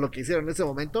ver con lo que hicieron en ese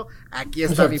momento, aquí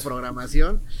está Exacto. mi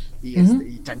programación, y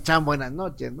y chan chan, buenas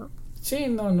noches, ¿no? Sí,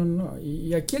 no.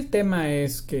 Y aquí el tema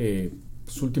es que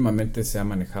pues, últimamente se ha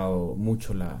manejado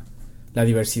mucho la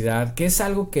diversidad, que es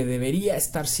algo que debería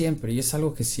estar siempre y es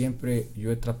algo que siempre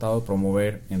yo he tratado de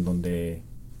promover en donde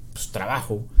pues,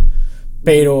 trabajo.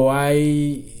 Pero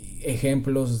hay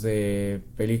ejemplos de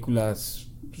películas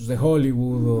pues, de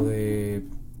Hollywood o de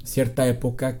cierta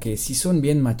época que sí son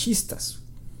bien machistas.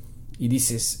 Y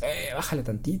dices, bájale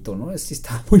tantito, ¿no? Sí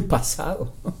está muy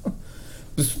pasado.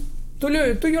 Pues tú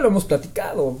y yo lo hemos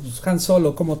platicado. Pues, Han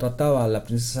Solo, cómo trataba a la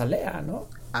princesa Leia, ¿no?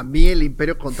 A mí el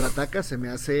Imperio Contraataca se me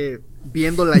hace,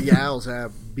 viéndola ya, o sea,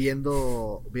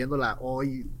 viéndola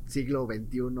hoy, siglo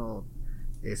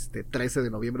XXI, 13 de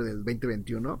noviembre del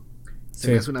 2021, se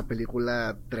Sí. me hace una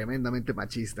película tremendamente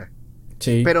machista.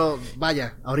 Sí. Pero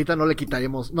vaya, ahorita no le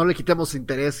quitemos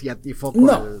interés y foco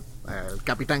No. al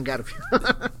Capitán Garfio.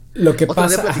 Lo que Otra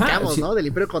vez pasa... platicamos, sí. ¿no? Del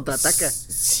Imperio Contraataca.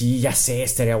 Sí, ya sé,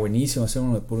 estaría buenísimo hacer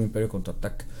uno de puro Imperio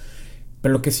Contraataca.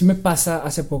 Pero lo que sí me pasa,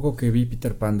 hace poco que vi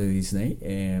Peter Pan de Disney,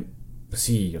 pues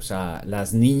sí, o sea,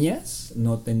 las niñas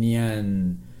no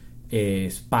tenían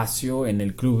espacio en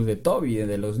el club de Toby,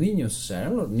 de los niños. O sea,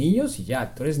 eran los niños y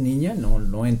ya, tú eres niña,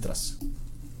 no entras.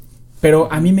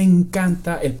 Pero a mí me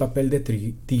encanta el papel de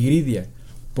Tigridia,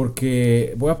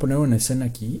 porque voy a poner una escena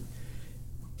aquí.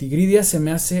 Tigridia se me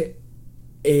hace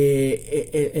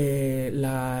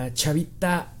la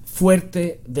chavita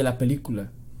fuerte de la película.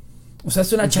 O sea,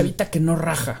 es una chavita que no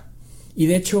raja. Y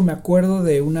de hecho me acuerdo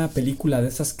de una película de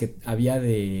esas que había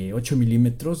de 8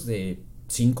 milímetros, de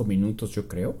 5 minutos yo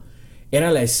creo. Era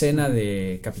la escena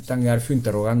de Capitán Garfio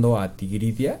interrogando a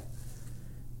Tigridia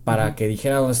para que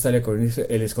dijera dónde está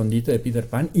el escondite de Peter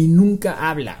Pan. Y nunca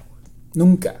habla,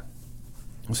 nunca.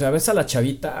 O sea, ves a la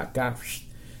chavita acá.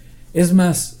 Es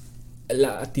más,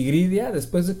 la Tigridia,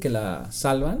 después de que la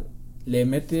salvan, le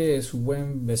mete su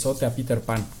buen besote a Peter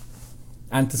Pan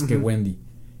antes que Wendy.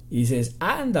 Y dices,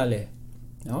 ándale,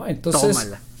 ¿no? Entonces,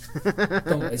 Tómala.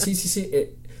 sí.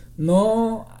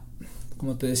 No,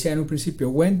 como te decía en un principio,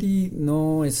 Wendy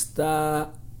no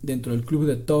está dentro del club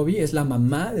de Toby, es la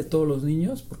mamá de todos los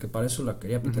niños, porque para eso la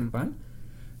quería Peter Pan.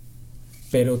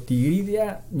 Pero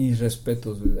Tigridia, mis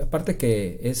respetos. Aparte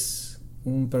que es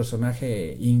un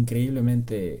personaje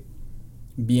increíblemente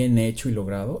bien hecho y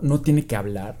logrado. No tiene que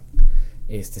hablar.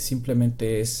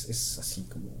 Simplemente es así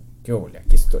como, qué ole,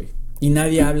 aquí estoy. Y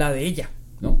nadie habla de ella,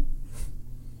 ¿no?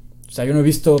 O sea, yo no he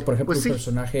visto, por ejemplo, Pues sí. un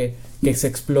personaje que se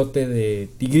explote de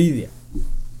Tigridia.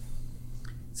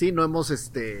 Sí, no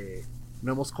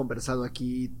hemos conversado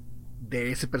aquí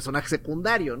de ese personaje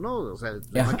secundario, ¿no? O sea, el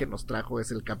tema Ajá. que nos trajo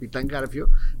es el Capitán Garfio,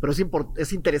 pero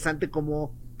es interesante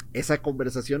cómo esa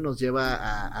conversación nos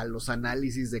lleva a los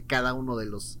análisis de cada uno de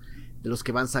los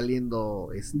que van saliendo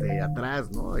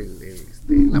atrás, ¿no?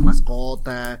 La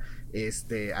mascota,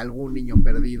 algún niño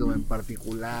perdido en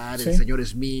particular, Sí. el señor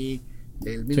Smith,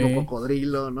 el mismo Sí.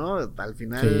 cocodrilo, ¿no? Al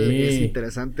final Sí. es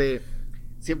interesante.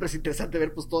 Siempre es interesante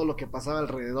ver pues todo lo que pasaba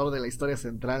alrededor de la historia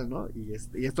central, ¿no? Y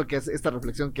esto que hace, esta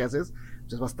reflexión que haces,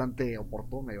 pues, es bastante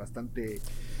oportuna y bastante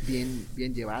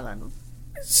bien llevada, ¿no?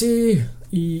 Sí,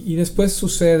 y después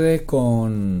sucede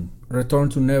con Return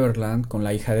to Neverland con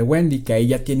la hija de Wendy, que ahí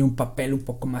ya tiene un papel un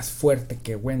poco más fuerte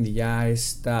que Wendy. Ya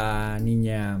esta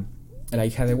niña, la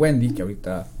hija de Wendy, que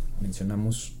ahorita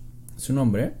mencionamos su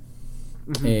nombre,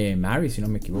 Mary, si no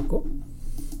me equivoco,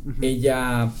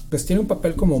 ella pues tiene un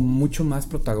papel como mucho más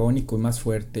protagónico y más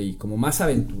fuerte y como más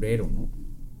aventurero, ¿no?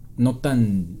 No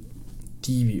tan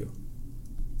tibio.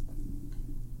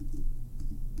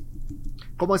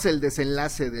 ¿Cómo es el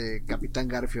desenlace de Capitán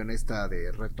Garfio en esta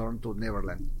de Return to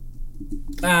Neverland?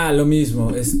 Lo mismo,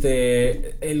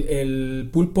 el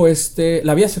pulpo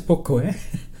la vi hace poco,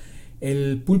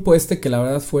 el pulpo que la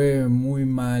verdad fue muy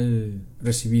mal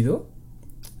recibido.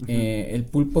 El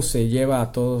pulpo se lleva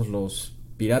a todos los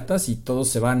piratas y todos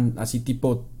se van así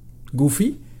tipo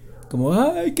Goofy, como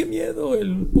 ¡ay, qué miedo!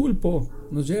 El pulpo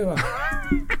nos lleva.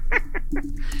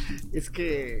 Es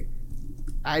que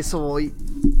a eso voy.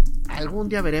 ¿Algún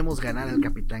día veremos ganar al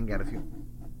Capitán Garfio?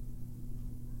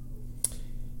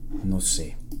 No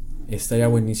sé. Estaría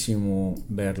buenísimo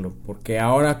verlo, porque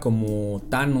ahora como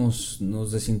Thanos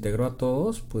nos desintegró a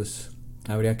todos, pues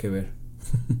habría que ver.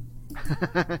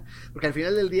 Porque al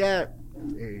final del día,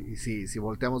 y si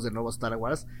volteamos de nuevo a Star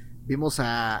Wars, vimos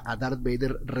a Darth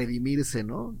Vader redimirse,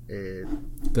 ¿no?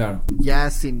 Claro. Ya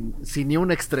sin ni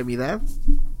una extremidad,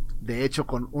 de hecho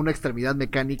con una extremidad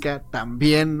mecánica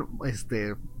también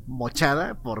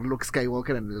mochada por Luke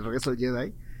Skywalker en el regreso del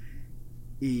Jedi.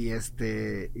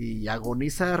 Y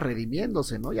agoniza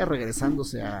redimiéndose, ¿no? Ya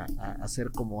regresándose a ser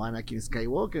como Anakin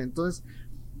Skywalker. Entonces,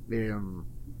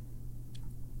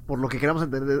 por lo que queramos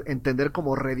entender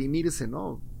como redimirse,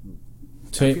 ¿no?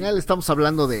 Sí. Al final estamos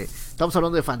hablando de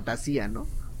fantasía, ¿no?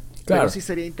 Claro. Pero sí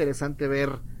sería interesante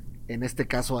ver, en este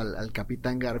caso al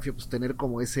Capitán Garfio, pues tener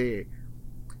como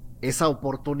esa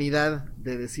oportunidad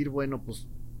de decir, bueno, pues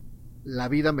la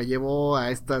vida me llevó a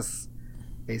estas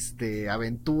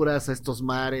aventuras, a estos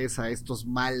mares, a estos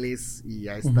males y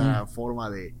a esta forma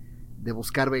de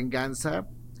buscar venganza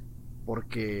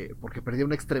porque perdí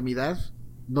una extremidad,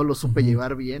 no lo supe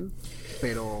llevar bien,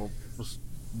 pero pues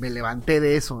me levanté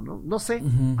de eso, ¿no? No sé,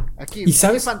 aquí ¿y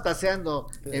sabes? Estoy fantaseando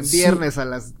en viernes a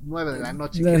las 9 de la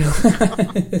noche.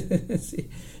 Sí.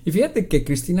 Y fíjate que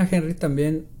Christina Henry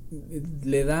también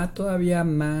le da todavía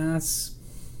más...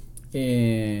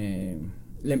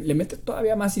 Le mete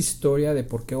todavía más historia de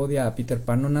por qué odia a Peter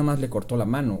Pan. No nada más le cortó la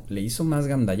mano, le hizo más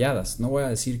gandalladas. No voy a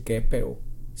decir qué, pero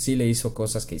sí le hizo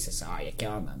cosas que dices, oye, qué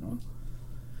onda, ¿no?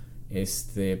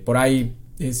 Por ahí,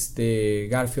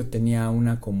 Garfio tenía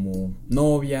una como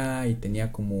novia y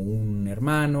tenía como un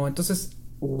hermano. Entonces,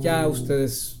 ya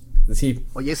ustedes, sí.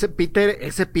 Oye, ese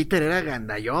Peter era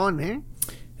gandallón, ¿eh?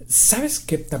 ¿Sabes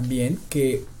qué también?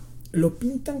 Que lo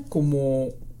pintan como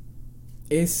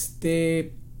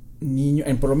niño,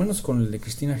 por lo menos con el de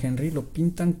Christina Henry, lo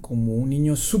pintan como un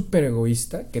niño súper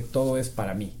egoísta, que todo es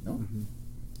para mí, ¿no?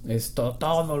 Es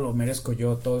todo lo merezco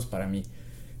yo, todo es para mí.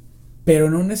 Pero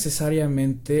no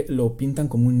necesariamente lo pintan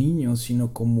como un niño,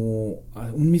 sino como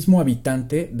un mismo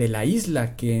habitante de la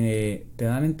isla, que te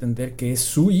dan a entender que es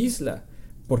su isla,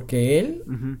 porque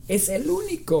él es el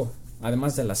único,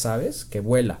 además de las aves, que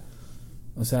vuela.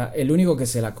 O sea, el único que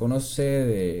se la conoce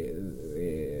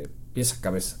de pies a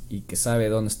cabeza y que sabe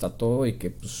dónde está todo y que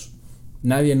pues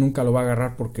nadie nunca lo va a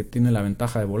agarrar porque tiene la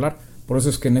ventaja de volar. Por eso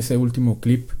es que en ese último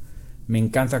clip me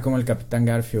encanta cómo el Capitán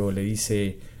Garfio le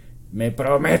dice, ¿me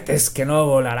prometes que no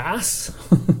volarás?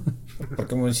 Porque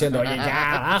como diciendo, oye,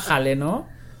 ya, bájale, ¿no?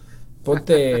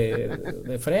 Ponte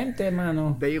de frente,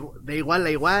 mano. De igual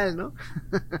a igual, ¿no?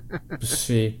 Pues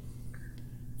sí.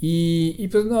 Y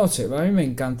pues no sé, a mí me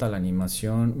encanta la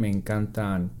animación, me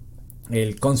encantan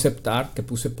el concept art que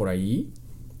puse por ahí,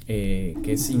 que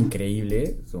es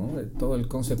increíble, ¿no? Todo el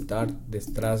concept art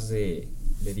detrás de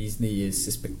Disney es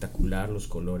espectacular, los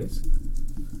colores,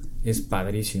 es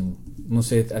padrísimo. No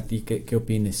sé, a ti, ¿qué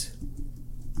opines?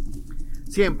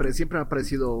 Siempre me ha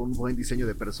parecido un buen diseño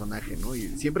de personaje, ¿no? Y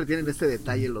siempre tienen este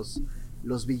detalle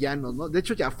los villanos, ¿no? De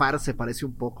hecho, Jafar se parece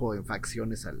un poco en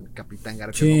facciones al Capitán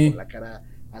Garfio, sí, con la cara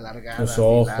alargada, los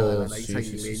ojos, la nariz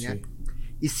aguileña. Sí.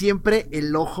 Y siempre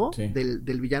el ojo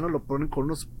del villano lo ponen con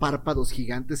unos párpados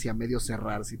gigantes y a medio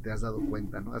cerrar, si te has dado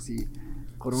cuenta, ¿no? Así,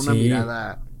 con una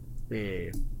mirada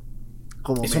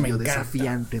como eso medio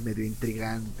desafiante, medio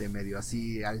intrigante, medio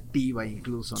así altiva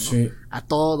incluso, ¿no? Sí. A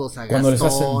todos, a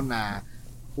Gastón, a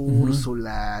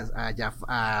Úrsula, a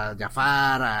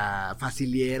Jafar, a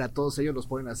Facilier, a todos ellos los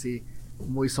ponen así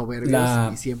muy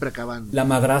soberbios y siempre acaban la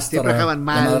madrastra, siempre acaban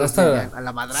mal, a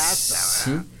la madrastra,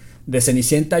 sí. De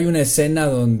Cenicienta hay una escena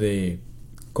donde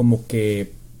como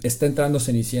que está entrando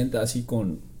Cenicienta así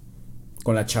con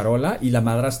la charola y la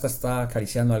madrastra está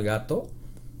acariciando al gato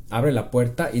abre la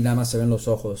puerta y nada más se ven los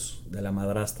ojos de la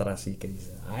madrastra así que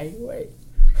dice, ay, güey.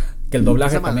 Que el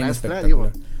doblaje Esa también es madrastra,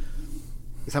 espectacular.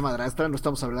 Esa madrastra, no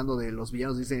estamos hablando de los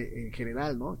villanos, dice en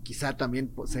general, ¿no? Quizá también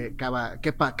pues,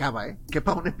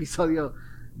 quepa un episodio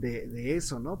de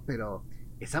eso, ¿no? Pero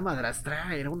esa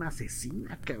madrastra era una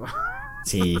asesina, cabrón.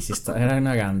 Sí, era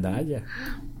una gandalla.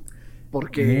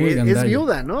 Porque es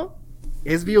viuda, ¿no?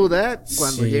 Es viuda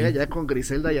cuando llega ya con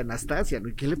Griselda y Anastasia, ¿no?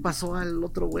 ¿Y qué le pasó al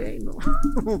otro güey, no?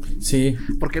 Sí.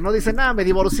 Porque no dice, me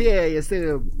divorcié y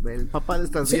el papá de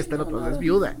estas días está en otro, es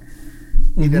viuda.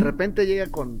 Y de repente llega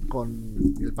con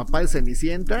el papá de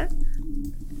Cenicienta,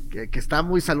 que está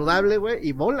muy saludable, güey,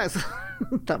 y bolas.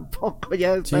 Tampoco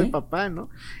ya está el papá, ¿no?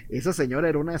 Esa señora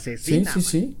era una asesina.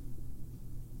 Sí.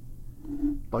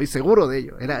 Estoy seguro de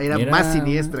ello. Era más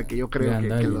siniestra que yo creo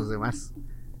que los demás.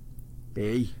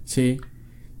 Ey. Sí.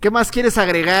 ¿Qué más quieres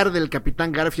agregar del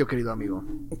Capitán Garfio, querido amigo?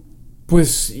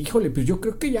 Pues, híjole, pues yo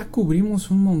creo que ya cubrimos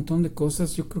un montón de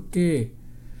cosas. Yo creo que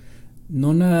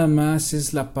no nada más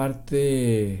es la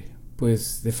parte,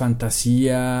 pues, de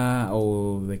fantasía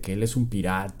o de que él es un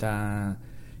pirata,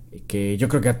 que yo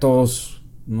creo que a todos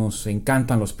nos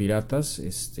encantan los piratas.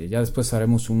 Ya después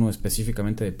haremos uno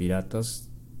específicamente de piratas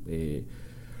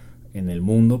en el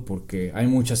mundo, porque hay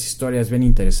muchas historias bien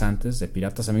interesantes de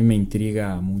piratas. A mí me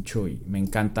intriga mucho y me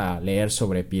encanta leer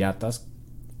sobre piratas,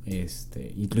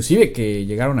 inclusive que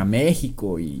llegaron a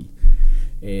México y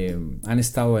han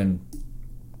estado en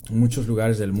muchos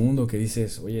lugares del mundo, que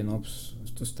dices, oye, no, pues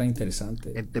esto está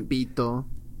interesante. En Tepito.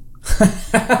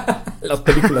 Las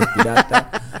películas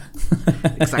pirata.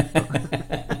 Exacto.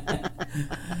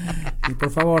 Y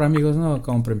por favor, amigos, no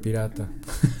compren pirata.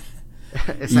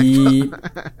 Exacto. Y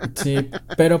sí,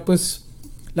 pero pues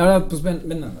la verdad, pues ven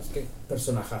nada más, qué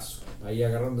personajazo, ahí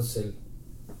agarrándose el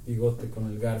bigote con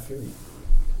el Garfio, y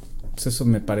pues eso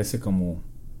me parece como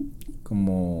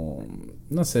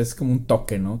no sé, es como un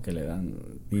toque, ¿no? Que le dan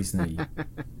Disney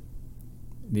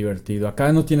divertido.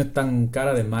 Acá no tiene tan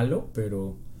cara de malo,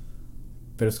 pero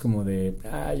es como de,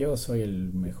 yo soy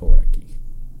el mejor aquí.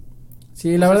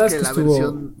 Sí, la verdad es que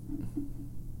estuvo...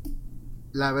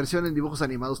 La versión en dibujos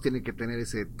animados tiene que tener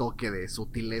ese toque de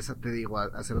sutileza, te digo,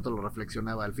 hace rato lo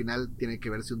reflexionaba, al final tiene que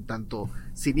verse un tanto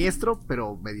siniestro,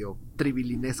 pero medio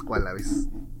tribilinesco a la vez.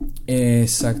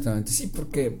 Exactamente, sí,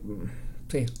 porque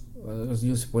sí, los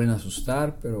niños se pueden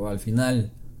asustar, pero al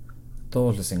final a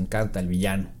todos les encanta el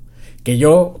villano. Que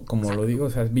yo, como Exacto. Lo digo, o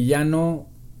sea, villano,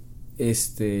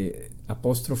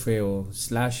 apóstrofe o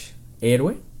 /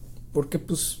 héroe, porque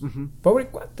pues, pobre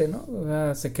cuate, ¿no? O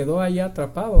sea, se quedó ahí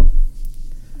atrapado.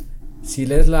 Si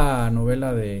lees la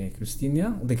novela de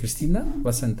Cristina,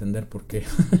 vas a entender por qué.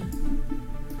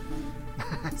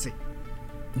 Sí.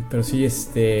 Pero sí,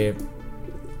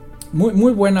 muy,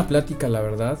 muy buena plática, la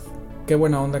verdad. Qué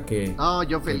buena onda que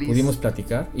pudimos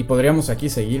platicar. Y podríamos aquí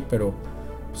seguir, pero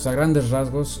pues a grandes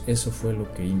rasgos eso fue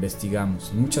lo que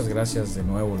investigamos. Muchas gracias de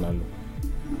nuevo, Lalo.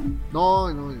 No,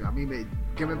 a mí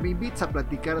que me invites a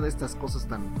platicar de estas cosas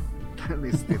tan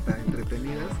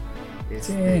entretenidas.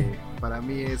 Sí. Para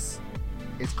mí es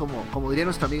como diría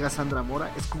nuestra amiga Sandra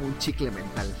Mora, es como un chicle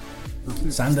mental.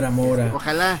 Sandra Mora.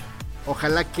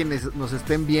 Ojalá quienes nos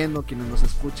estén viendo, quienes nos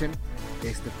escuchen,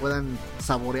 puedan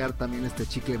saborear también este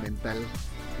chicle mental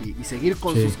y seguir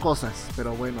con sus cosas,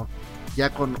 pero bueno,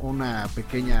 ya con una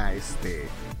pequeña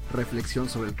reflexión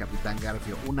sobre el Capitán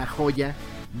Garfio, una joya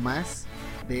más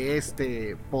de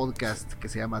este podcast que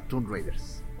se llama Tomb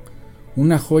Raiders.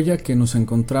 Una joya que nos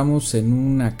encontramos en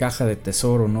una caja de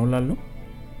tesoro, ¿no, Lalo?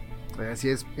 Así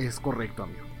es correcto,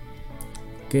 amigo.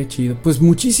 Qué chido. Pues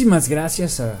muchísimas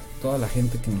gracias a toda la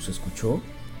gente que nos escuchó.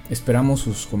 Esperamos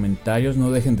sus comentarios.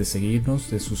 No dejen de seguirnos,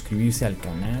 de suscribirse al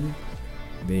canal,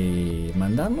 de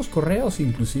mandarnos correos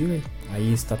inclusive.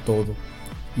 Ahí está todo.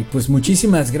 Y pues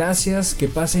muchísimas gracias. Que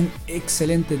pasen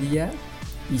excelente día.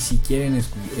 Y si quieren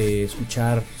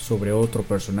escuchar sobre otro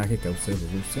personaje que a ustedes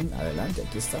les gusten, adelante,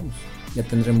 aquí estamos. Ya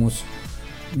tendremos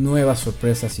nuevas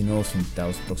sorpresas y nuevos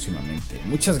invitados próximamente.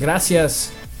 Muchas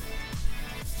gracias.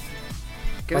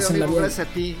 Querido amigo, gracias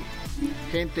a ti,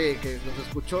 gente que nos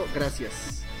escuchó.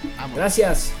 Gracias. Vámonos.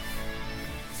 Gracias.